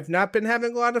 I've not been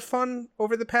having a lot of fun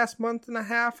over the past month and a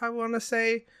half, I want to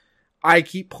say. I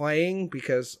keep playing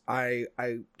because I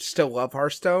still love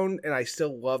Hearthstone, and I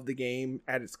still love the game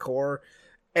at its core.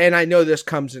 And I know this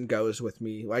comes and goes with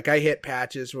me. Like, I hit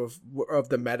patches of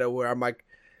the meta where I'm like,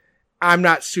 I'm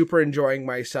not super enjoying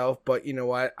myself, but you know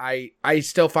what? I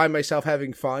still find myself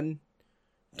having fun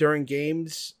during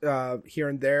games here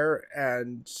and there,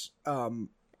 and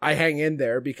I hang in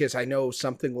there because I know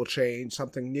something will change,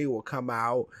 something new will come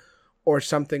out, or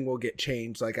something will get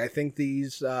changed. Like, I think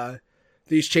these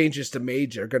changes to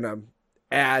Mage are gonna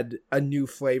add a new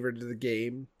flavor to the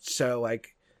game. So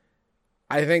like,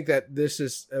 I think that this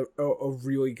is a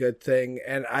really good thing,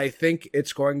 and I think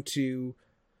it's going to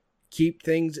keep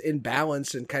things in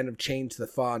balance and kind of change the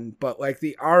fun. But like,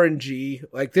 the RNG,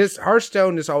 like, this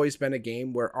Hearthstone has always been a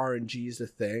game where RNG is a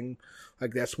thing.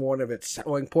 Like, that's one of its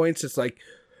selling points. It's like,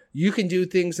 you can do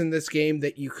things in this game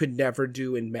that you could never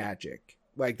do in Magic.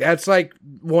 Like, that's like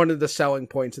one of the selling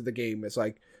points of the game. Is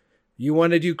like, you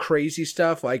want to do crazy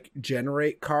stuff like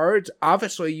generate cards.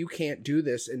 Obviously, you can't do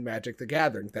this in Magic the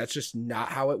Gathering. That's just not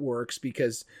how it works,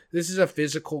 because this is a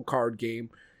physical card game.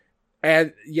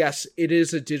 And yes, it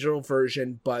is a digital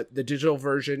version, but the digital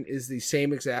version is the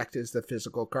same exact as the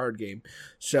physical card game.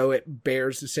 So it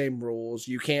bears the same rules.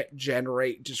 You can't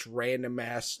generate just random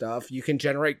ass stuff. You can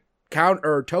generate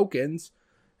counter tokens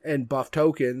and buff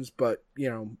tokens, but you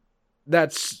know,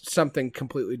 that's something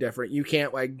completely different. You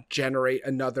can't like generate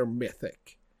another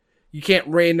mythic. You can't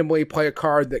randomly play a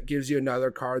card that gives you another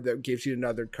card that gives you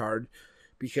another card,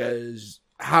 because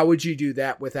how would you do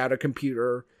that without a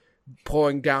computer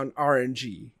pulling down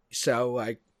RNG? So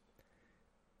like,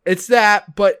 it's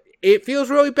that, but it feels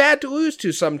really bad to lose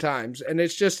to sometimes, and it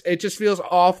just feels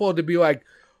awful to be like,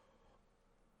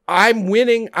 I'm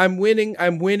winning.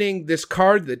 This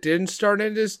card that didn't start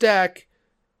in his deck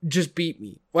just beat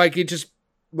me. Like, it just,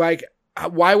 like,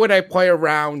 why would I play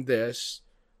around this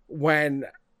when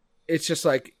it's just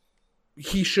like,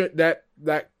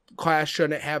 that class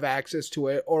shouldn't have access to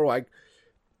it? Or like,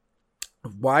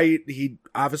 why he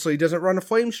obviously doesn't run a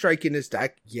Flame Strike in his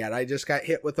deck, yet I just got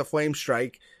hit with a Flame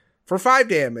Strike for 5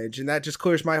 damage, and that just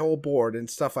clears my whole board and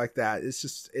stuff like that. It's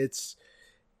just,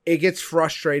 it gets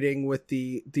frustrating with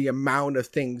the amount of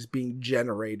things being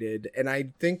generated. And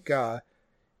I think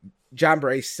John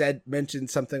Bray mentioned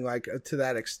something like to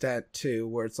that extent too,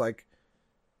 where it's like,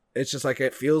 it's just like,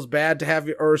 it feels bad to have,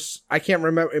 or I can't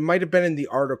remember, it might have been in the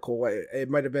article, it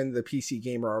might have been the PC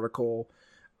Gamer article,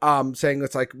 saying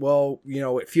it's like, well, you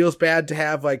know, it feels bad to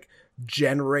have like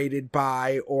generated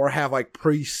by, or have like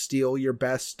priests steal your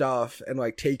best stuff and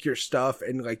like take your stuff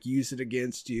and like use it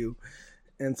against you.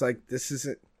 And it's like, this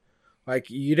isn't like,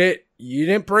 you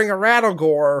didn't bring a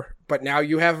Rattlegore, but now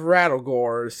you have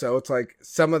Rattlegore. So it's like,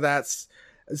 some that's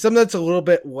a little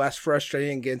bit less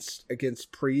frustrating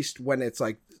against Priest when it's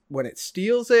like, when it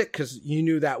steals it, because you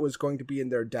knew that was going to be in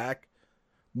their deck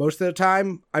most of the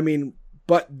time. I mean,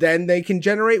 but then they can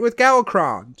generate with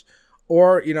Galakrond,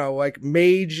 or, you know, like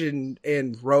Mage and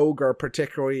Rogue are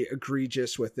particularly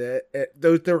egregious with it.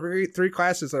 Those three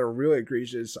classes that are really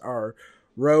egregious are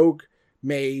Rogue,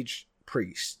 Mage,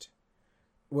 Priest,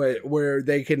 where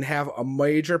they can have a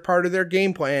major part of their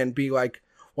game plan be like,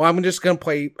 well, I'm going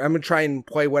to try and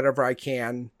play whatever I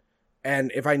can,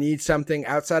 and if I need something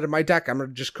outside of my deck, I'm going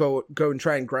to just go and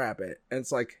try and grab it. And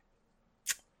it's like,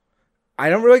 I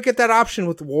don't really get that option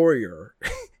with Warrior.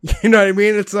 You know what I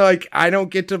mean? It's like, I don't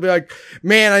get to be like,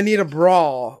 man, I need a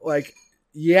brawl. Like,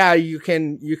 yeah, you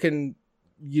can,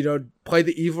 you know, play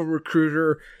the evil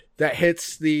recruiter that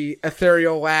hits the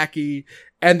ethereal lackey,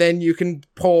 and then you can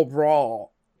pull a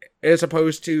brawl, as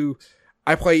opposed to,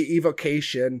 I play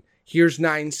evocation, here's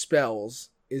 9 spells.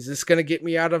 Is this going to get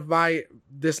me out of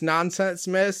this nonsense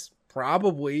mess?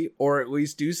 Probably, or at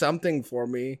least do something for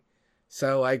me.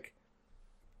 So like,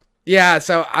 yeah,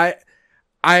 so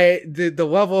the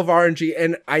level of RNG,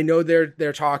 and I know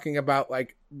they're talking about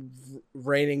like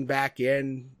reining back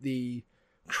in the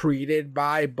treated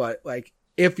by, but like,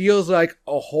 it feels like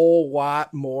a whole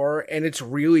lot more, and it's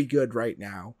really good right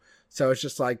now. So it's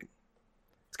just like,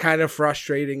 it's kind of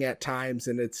frustrating at times,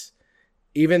 and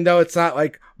even though it's not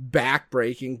like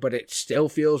backbreaking, but it still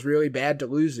feels really bad to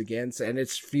lose against, and it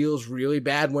feels really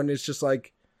bad when it's just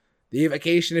like the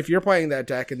evocation. If you're playing that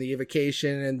deck, and the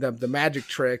evocation and the magic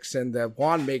tricks and the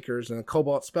wand makers and the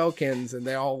cobalt spellkins, and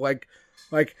they all like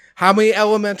how many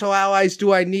elemental allies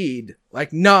do I need?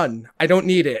 Like none. I don't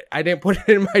need it. I didn't put it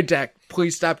in my deck.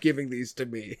 Please stop giving these to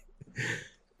me.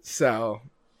 So,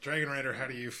 Dragon Rider, how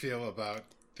do you feel about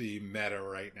the meta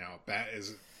right now?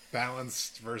 Is it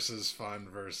balanced versus fun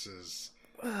versus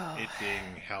it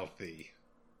being healthy?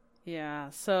 Yeah,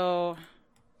 so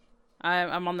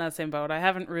I'm on that same boat. I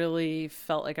haven't really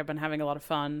felt like I've been having a lot of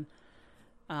fun,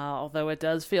 although it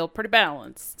does feel pretty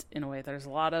balanced in a way. There's a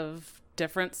lot of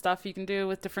different stuff you can do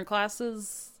with different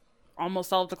classes.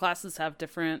 Almost all of the classes have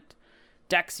different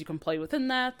decks you can play within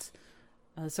that.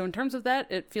 So in terms of that,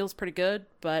 it feels pretty good,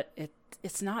 but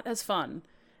it's not as fun.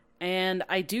 And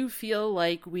I do feel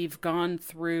like we've gone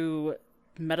through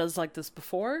metas like this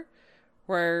before,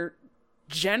 where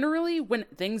generally when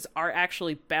things are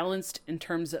actually balanced in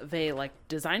terms of a like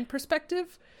design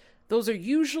perspective, those are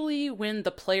usually when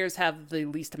the players have the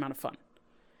least amount of fun.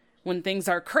 When things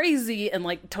are crazy and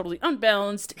like totally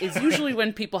unbalanced is usually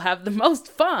when people have the most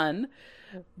fun.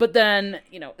 But then,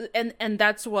 and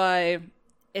that's why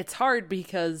it's hard,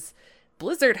 because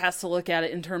Blizzard has to look at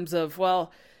it in terms of,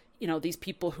 well, these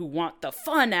people who want the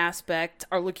fun aspect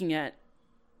are looking at,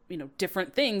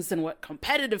 different things than what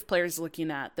competitive players are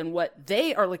looking at, than what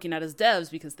they are looking at as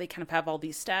devs, because they kind of have all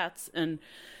these stats. And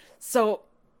so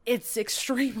it's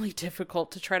extremely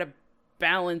difficult to try to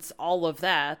balance all of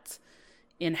that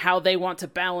in how they want to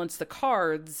balance the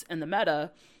cards and the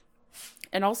meta.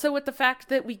 And also with the fact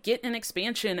that we get an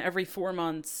expansion every 4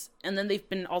 months, and then they've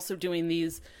been also doing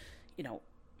these,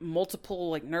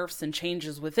 multiple like nerfs and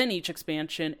changes within each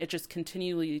expansion. It just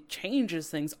continually changes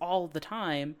things all the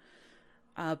time.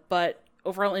 But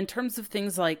overall, in terms of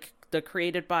things like the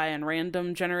created by and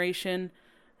random generation,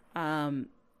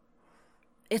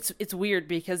 it's weird,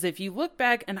 because if you look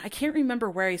back, and I can't remember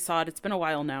where I saw it, it's been a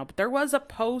while now, but there was a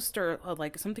post or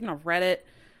like something on Reddit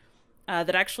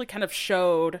that actually kind of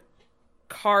showed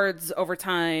cards over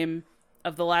time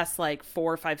of the last like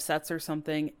 4 or 5 sets or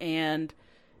something, and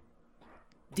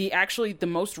the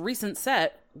most recent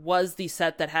set was the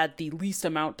set that had the least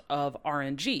amount of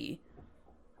RNG,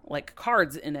 like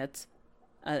cards in it,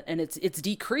 and it's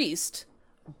decreased,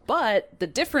 but the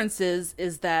difference is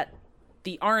that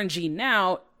the RNG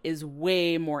now is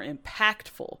way more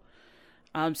impactful.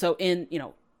 So in,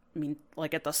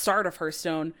 like at the start of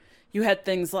Hearthstone, you had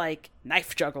things like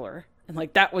Knife Juggler, and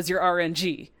like that was your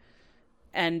RNG.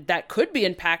 And that could be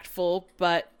impactful,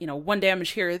 but, 1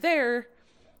 damage here or there,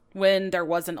 when there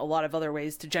wasn't a lot of other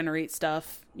ways to generate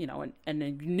stuff, and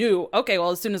then you knew, okay,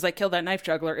 well, as soon as I kill that Knife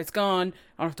Juggler, it's gone.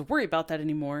 I don't have to worry about that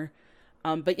anymore.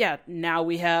 But yeah, now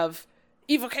we have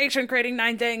Evocation creating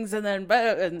 9 things,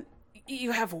 and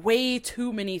you have way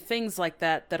too many things like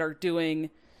that are doing,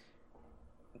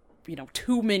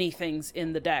 too many things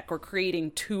in the deck, or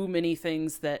creating too many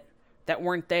things that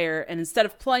weren't there. And instead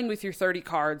of playing with your 30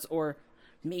 cards, or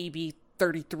maybe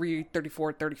 33,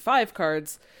 34, 35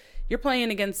 cards, you're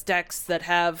playing against decks that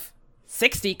have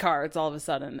 60 cards all of a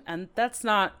sudden. And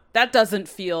that doesn't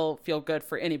feel good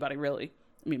for anybody, really.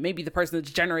 I mean, maybe the person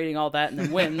that's generating all that and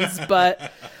then wins,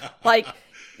 but like,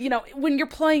 when you're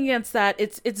playing against that,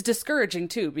 it's discouraging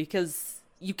too, because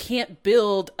you can't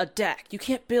build a deck. You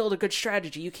can't build a good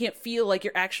strategy. You can't feel like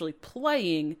you're actually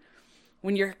playing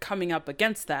when you're coming up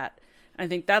against that. I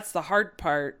think that's the hard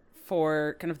part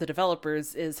for kind of the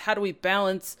developers, is how do we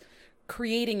balance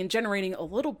creating and generating a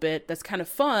little bit that's kind of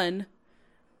fun,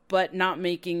 but not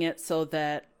making it so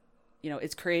that,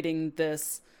 it's creating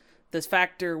this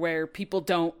factor where people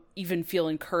don't even feel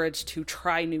encouraged to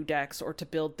try new decks or to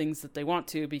build things that they want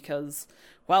to, because,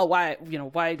 well, why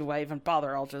do I even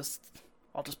bother? I'll just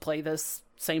play this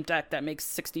same deck that makes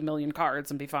 60 million cards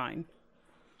and be fine.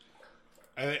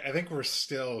 I think we're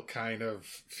still kind of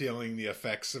feeling the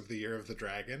effects of the Year of the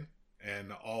Dragon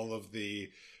and all of the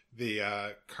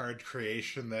card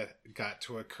creation that got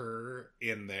to occur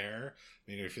in there.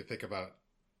 I mean, if you think about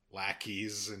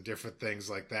lackeys and different things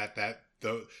like that,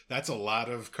 that's a lot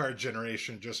of card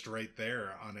generation just right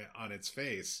there on its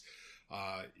face.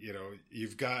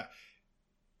 You've got.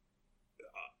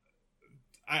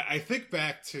 I think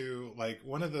back to like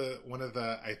one of the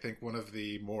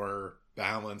more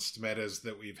balanced metas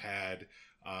that we've had,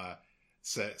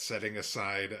 setting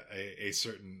aside a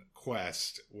certain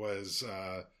quest, was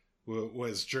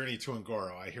Journey to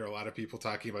Un'Goro. I hear a lot of people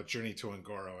talking about Journey to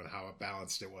Un'Goro and how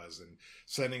balanced it was, and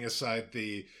setting aside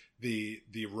the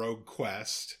rogue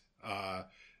quest.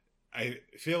 I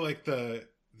feel like the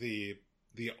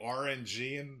the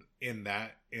RNG in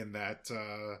that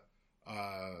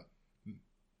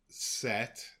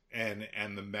set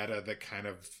and the meta that kind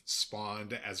of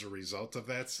spawned as a result of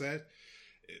that set,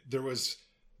 there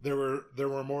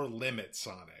were more limits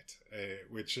on it,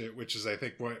 which is I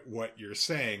think what you're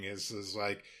saying is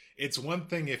like, it's one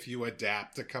thing if you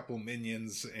adapt a couple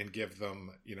minions and give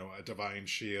them, a divine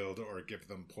shield or give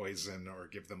them poison or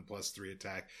give them +3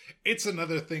 attack. It's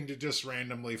another thing to just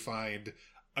randomly find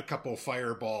a couple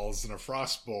fireballs and a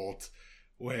frostbolt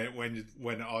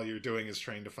when all you're doing is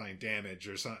trying to find damage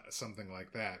or something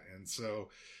like that. And so,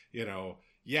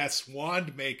 yes,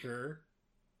 Wand Maker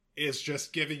is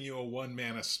just giving you a 1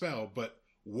 mana spell, but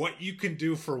what you can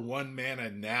do for 1 mana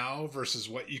now versus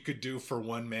what you could do for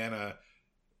 1 mana,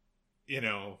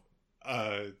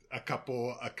 a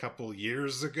couple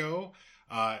years ago,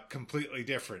 completely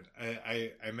different.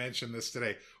 I mentioned this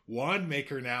today. Wand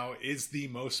Maker now is the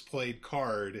most played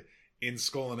card in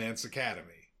Scholomance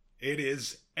Academy. It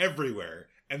is everywhere.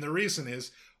 And the reason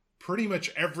is pretty much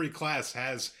every class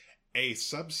has a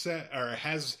subset or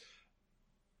has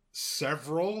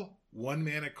several 1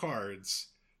 mana cards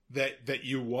that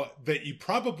you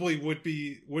probably would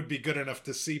be good enough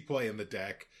to see play in the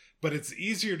deck, but it's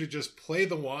easier to just play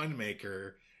the Wand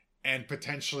Maker and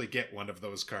potentially get one of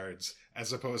those cards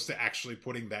as opposed to actually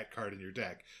putting that card in your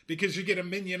deck, because you get a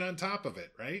minion on top of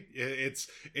it, right?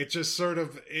 It just sort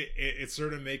of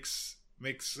makes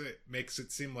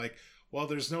it seem like, well,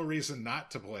 there's no reason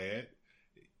not to play it.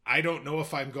 I don't know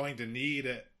if I'm going to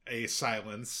need a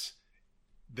silence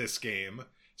this game,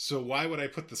 so why would I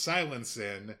put the silence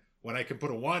in when I can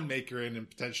put a Wand Maker in and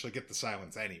potentially get the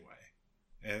silence anyway?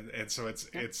 And so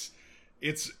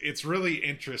it's really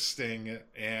interesting,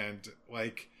 and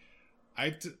like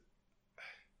I've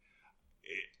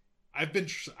been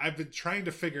trying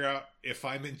to figure out if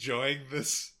I'm enjoying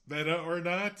this meta or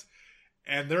not.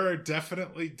 And there are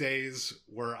definitely days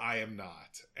where I am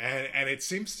not. And it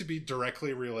seems to be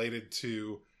directly related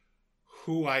to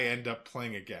who I end up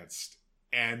playing against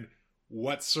and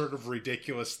what sort of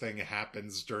ridiculous thing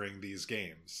happens during these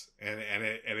games. And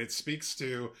it speaks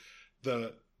to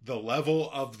the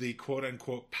level of the quote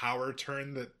unquote power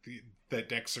turn that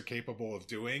decks are capable of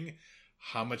doing,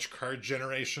 how much card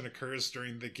generation occurs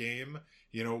during the game,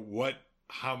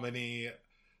 how many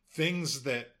things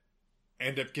that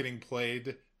end up getting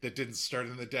played that didn't start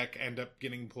in the deck end up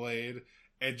getting played,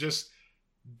 and just,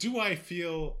 do I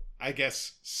feel, I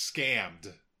guess,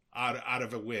 scammed out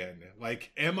of a win?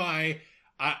 Like,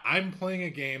 I'm playing a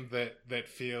game that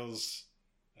feels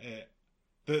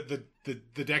the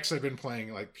decks I've been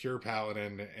playing, like Pure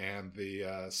Paladin and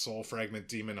the Soul Fragment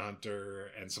Demon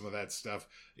Hunter and some of that stuff,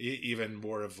 even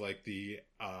more of like the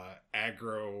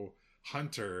aggro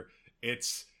Hunter,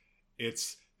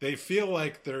 they feel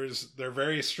like they're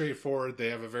very straightforward. They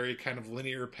have a very kind of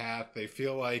linear path. They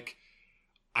feel like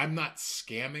I'm not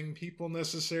scamming people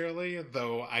necessarily,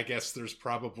 though I guess there's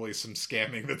probably some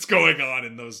scamming that's going on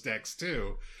in those decks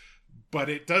too. But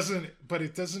it doesn't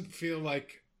feel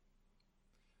like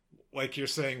you're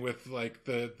saying with like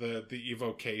the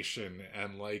evocation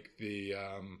and like the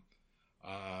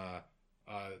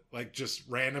like just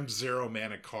random 0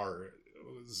 mana cards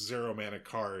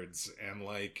and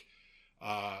like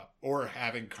or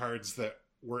having cards that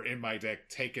were in my deck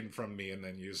taken from me and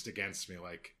then used against me,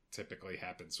 like typically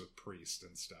happens with Priest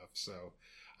and stuff. So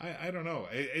I don't know.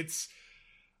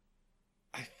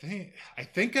 I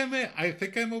think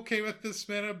I'm okay with this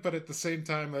meta, but at the same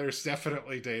time, there's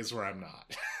definitely days where I'm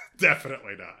not.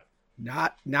 Definitely not.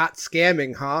 Not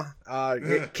scamming, huh?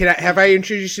 Have I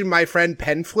introduced you to my friend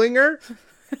Penflinger?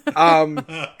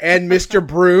 And Mr.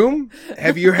 Broom.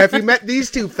 Have you met these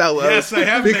two fellows? Yes, I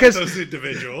have met those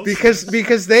individuals.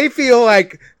 Because they feel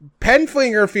like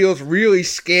Penflinger feels really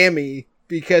scammy,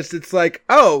 because it's like,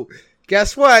 oh,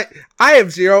 guess what? I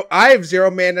have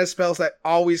zero mana spells that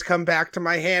always come back to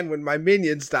my hand when my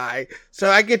minions die, so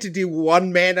I get to do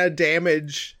 1 mana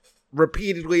damage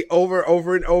repeatedly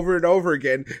over and over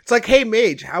again. It's like, hey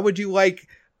mage, how would you like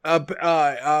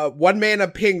a 1 mana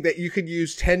ping that you could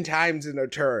use 10 times in a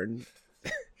turn?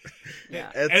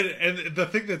 Yeah. And the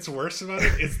thing that's worse about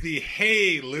it is the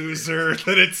 "hey loser"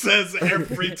 that it says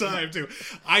every time too.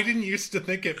 I didn't used to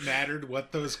think it mattered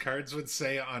what those cards would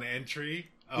say on entry,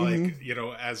 like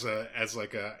as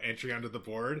like a entry onto the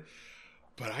board.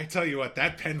 But I tell you what,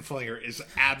 that Penflinger is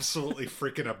absolutely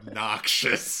freaking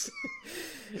obnoxious.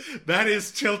 That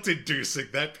is tilt-inducing,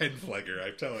 that Penflinger,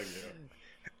 I'm telling you.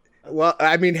 Well,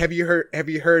 I mean, have you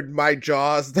heard my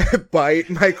jaws that bite,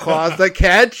 my claws that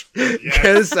catch?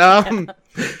 Because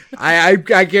I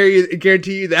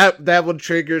guarantee you that will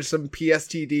trigger some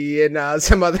PSTD and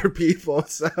some other people.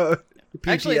 So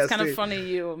Actually, it's kind of PTSD. funny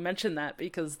you mentioned that,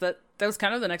 because that was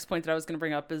kind of the next point that I was going to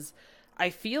bring up. Is I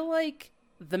feel like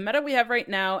the meta we have right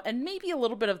now, and maybe a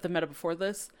little bit of the meta before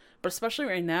this, but especially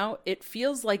right now, it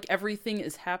feels like everything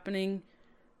is happening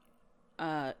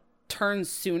turns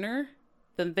sooner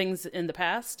than things in the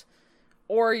past,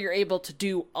 or you're able to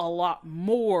do a lot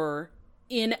more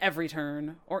in every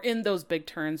turn or in those big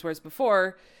turns, whereas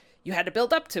before you had to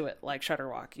build up to it, like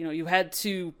Shudderwock. You know, you had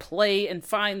to play and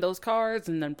find those cards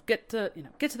and then get to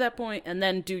that point and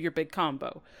then do your big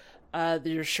combo.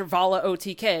 Your Shirvala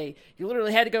OTK, you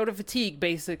literally had to go to Fatigue,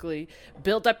 basically,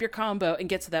 build up your combo and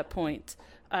get to that point.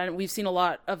 And we've seen a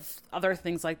lot of other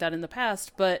things like that in the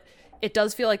past, but it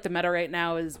does feel like the meta right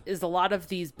now is a lot of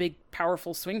these big,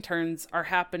 powerful swing turns are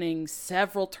happening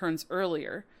several turns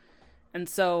earlier. And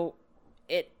so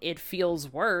it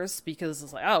feels worse, because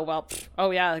it's like, oh, well,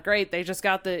 oh yeah, great. They just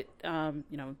got they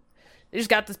just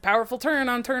got this powerful turn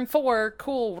on turn 4.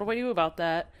 Cool. What do I do about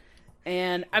that?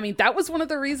 And I mean, that was one of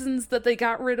the reasons that they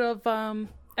got rid of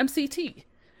MCT,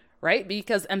 right?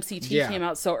 Because MCT came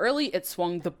out so early, it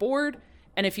swung the board.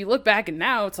 And if you look back and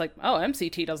now, it's like, oh,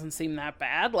 MCT doesn't seem that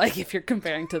bad. Like, if you're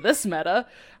comparing to this meta,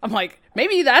 I'm like,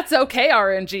 maybe that's okay,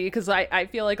 RNG, because I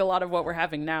feel like a lot of what we're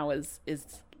having now is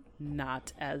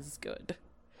not as good.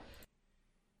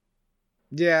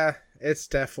 Yeah, it's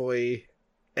definitely,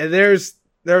 and there's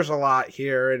a lot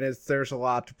here, and there's a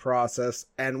lot to process,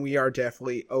 and we are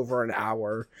definitely over an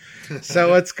hour. So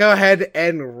let's go ahead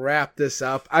and wrap this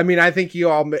up. I mean, I think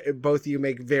both of you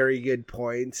make very good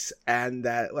points, and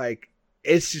that, like,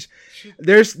 it's just,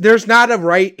 there's not a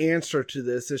right answer to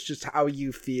this. It's just how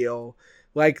you feel.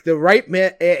 Like, the right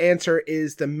answer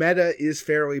is the meta is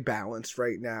fairly balanced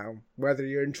right now. Whether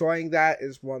you're enjoying that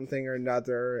is one thing or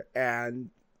another, and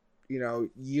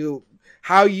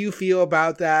how you feel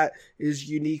about that is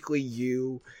uniquely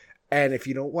you. And if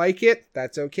you don't like it,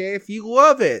 that's okay. If you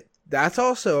love it, that's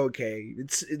also okay.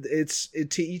 It's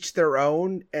to each their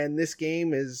own. And this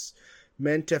game is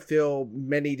meant to fill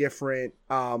many different,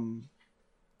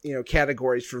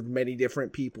 categories for many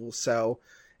different people. So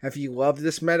if you love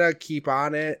this meta, keep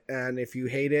on it. And if you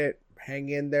hate it, hang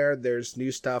in there. There's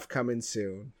new stuff coming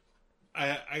soon.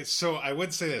 So I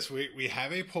would say this. We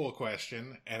have a poll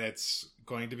question, and it's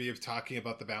going to be talking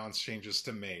about the balance changes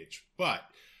to Mage. But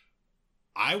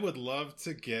I would love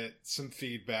to get some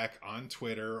feedback on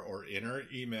Twitter or in our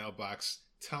email box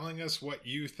telling us what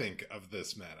you think of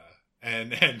this meta.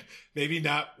 And maybe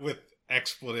not with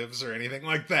expletives or anything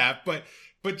like that, but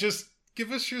just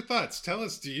give us your thoughts. Tell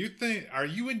us, are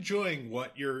you enjoying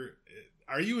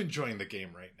the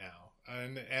game right now?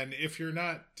 And if you're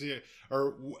not,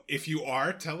 or if you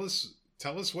are, tell us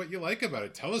what you like about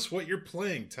it. Tell us what you're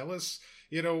playing. Tell us,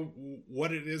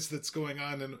 what it is that's going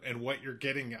on and what you're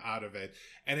getting out of it.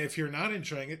 And if you're not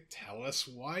enjoying it, tell us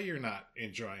why you're not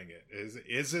enjoying it.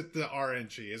 Is it the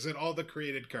RNG? Is it all the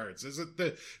created cards? Is it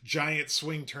the giant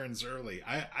swing turns early?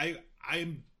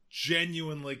 I'm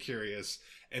genuinely curious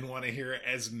and want to hear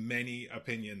as many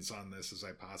opinions on this as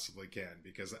I possibly can,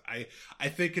 because I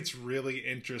think it's really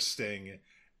interesting,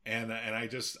 and I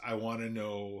want to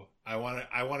know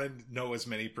as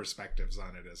many perspectives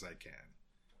on it as I can.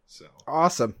 So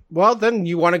awesome. Well, then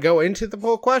you want to go into the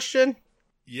poll question?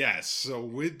 Yes. So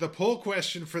with the poll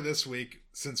question for this week,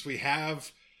 since we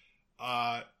have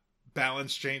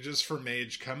balance changes for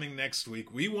Mage coming next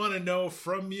week, we want to know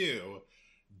from you: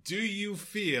 do you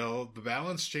feel the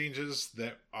balance changes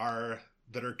that are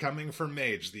coming from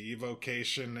Mage, the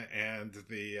Evocation and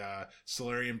the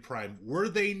Solarian Prime, were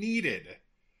they needed?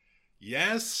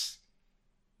 Yes,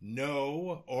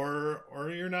 no, or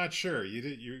you're not sure.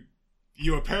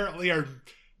 You apparently are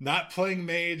not playing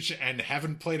Mage and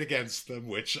haven't played against them,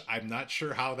 which I'm not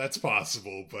sure how that's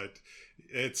possible, but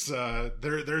it's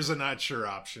there's a not sure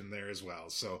option there as well.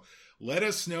 So let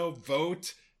us know,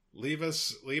 vote. Leave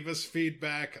us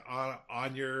feedback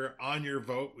on your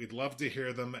vote. We'd love to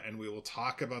hear them, and we will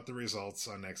talk about the results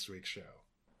on next week's show.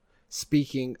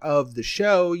 Speaking of the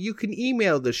show, you can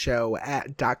email the show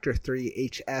at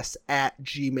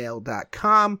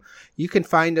dr3hs@gmail.com. You can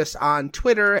find us on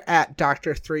Twitter at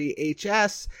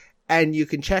dr3hs, and you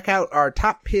can check out our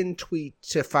top pinned tweet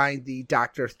to find the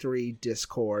Dr. 3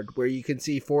 Discord, where you can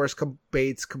see Forrest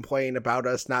Bates complain about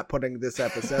us not putting this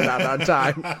episode out on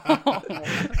time.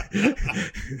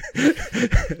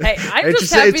 Hey, I'm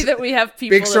just happy that we have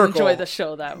people that enjoy the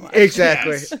show that much.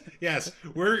 Exactly. Yes.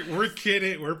 We're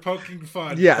kidding. We're poking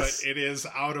fun. Yes. But it is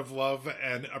out of love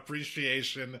and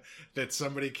appreciation that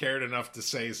somebody cared enough to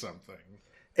say something.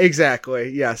 Exactly.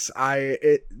 Yes.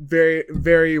 Very,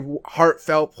 very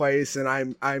heartfelt place,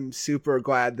 and I'm super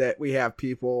glad that we have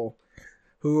people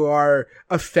who are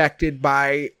affected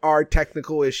by our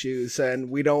technical issues, and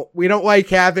we don't like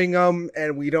having them,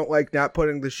 and we don't like not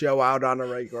putting the show out on a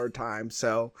regular time.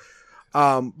 So,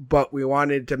 but we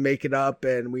wanted to make it up,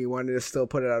 and we wanted to still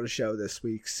put it out a show this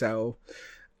week. So,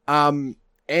 and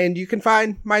you can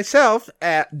find myself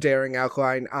at Daring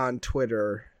Alkaline on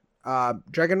Twitter.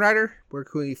 Dragon Rider, where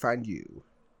can we find you?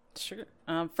 Sure.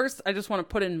 First, I just want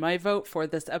to put in my vote for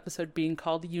this episode being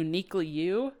called Uniquely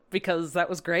You, because that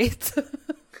was great.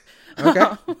 Okay.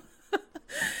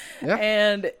 Yeah.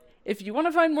 And if you want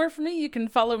to find more from me, you can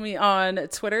follow me on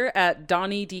Twitter at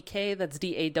DawnieDK. That's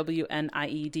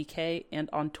DAWNIEDK. And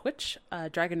on Twitch,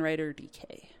 Dragon Rider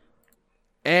DK.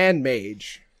 And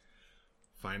Mage.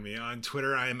 Find me on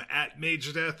Twitter. I am at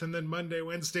MageDeath, and then Monday,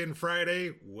 Wednesday, and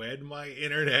Friday, when my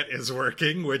internet is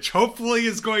working, which hopefully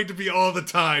is going to be all the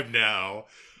time now.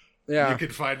 Yeah. You can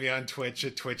find me on Twitch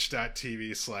at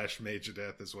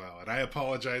twitch.tv/MageDeath as well. And I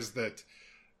apologize that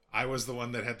I was the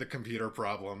one that had the computer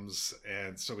problems,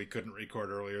 and so we couldn't record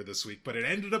earlier this week. But it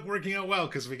ended up working out well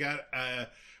because we got a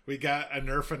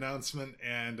Nerf announcement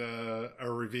and a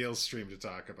reveal stream to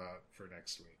talk about for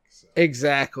next week. So.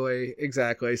 Exactly.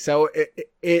 So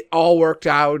it all worked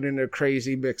out in a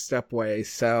crazy mixed up way.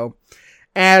 So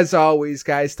as always,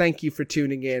 guys, thank you for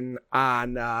tuning in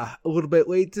on a little bit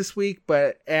late this week,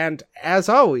 and as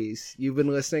always, you've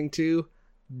been listening to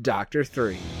Dr.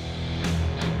 3.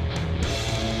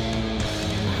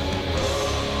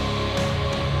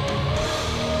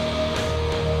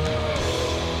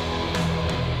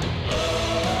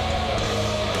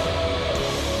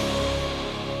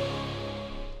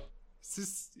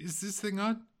 Is this thing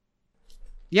on?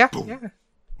 Yeah. Boom. Yeah.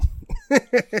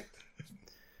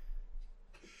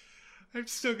 I've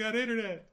still got internet.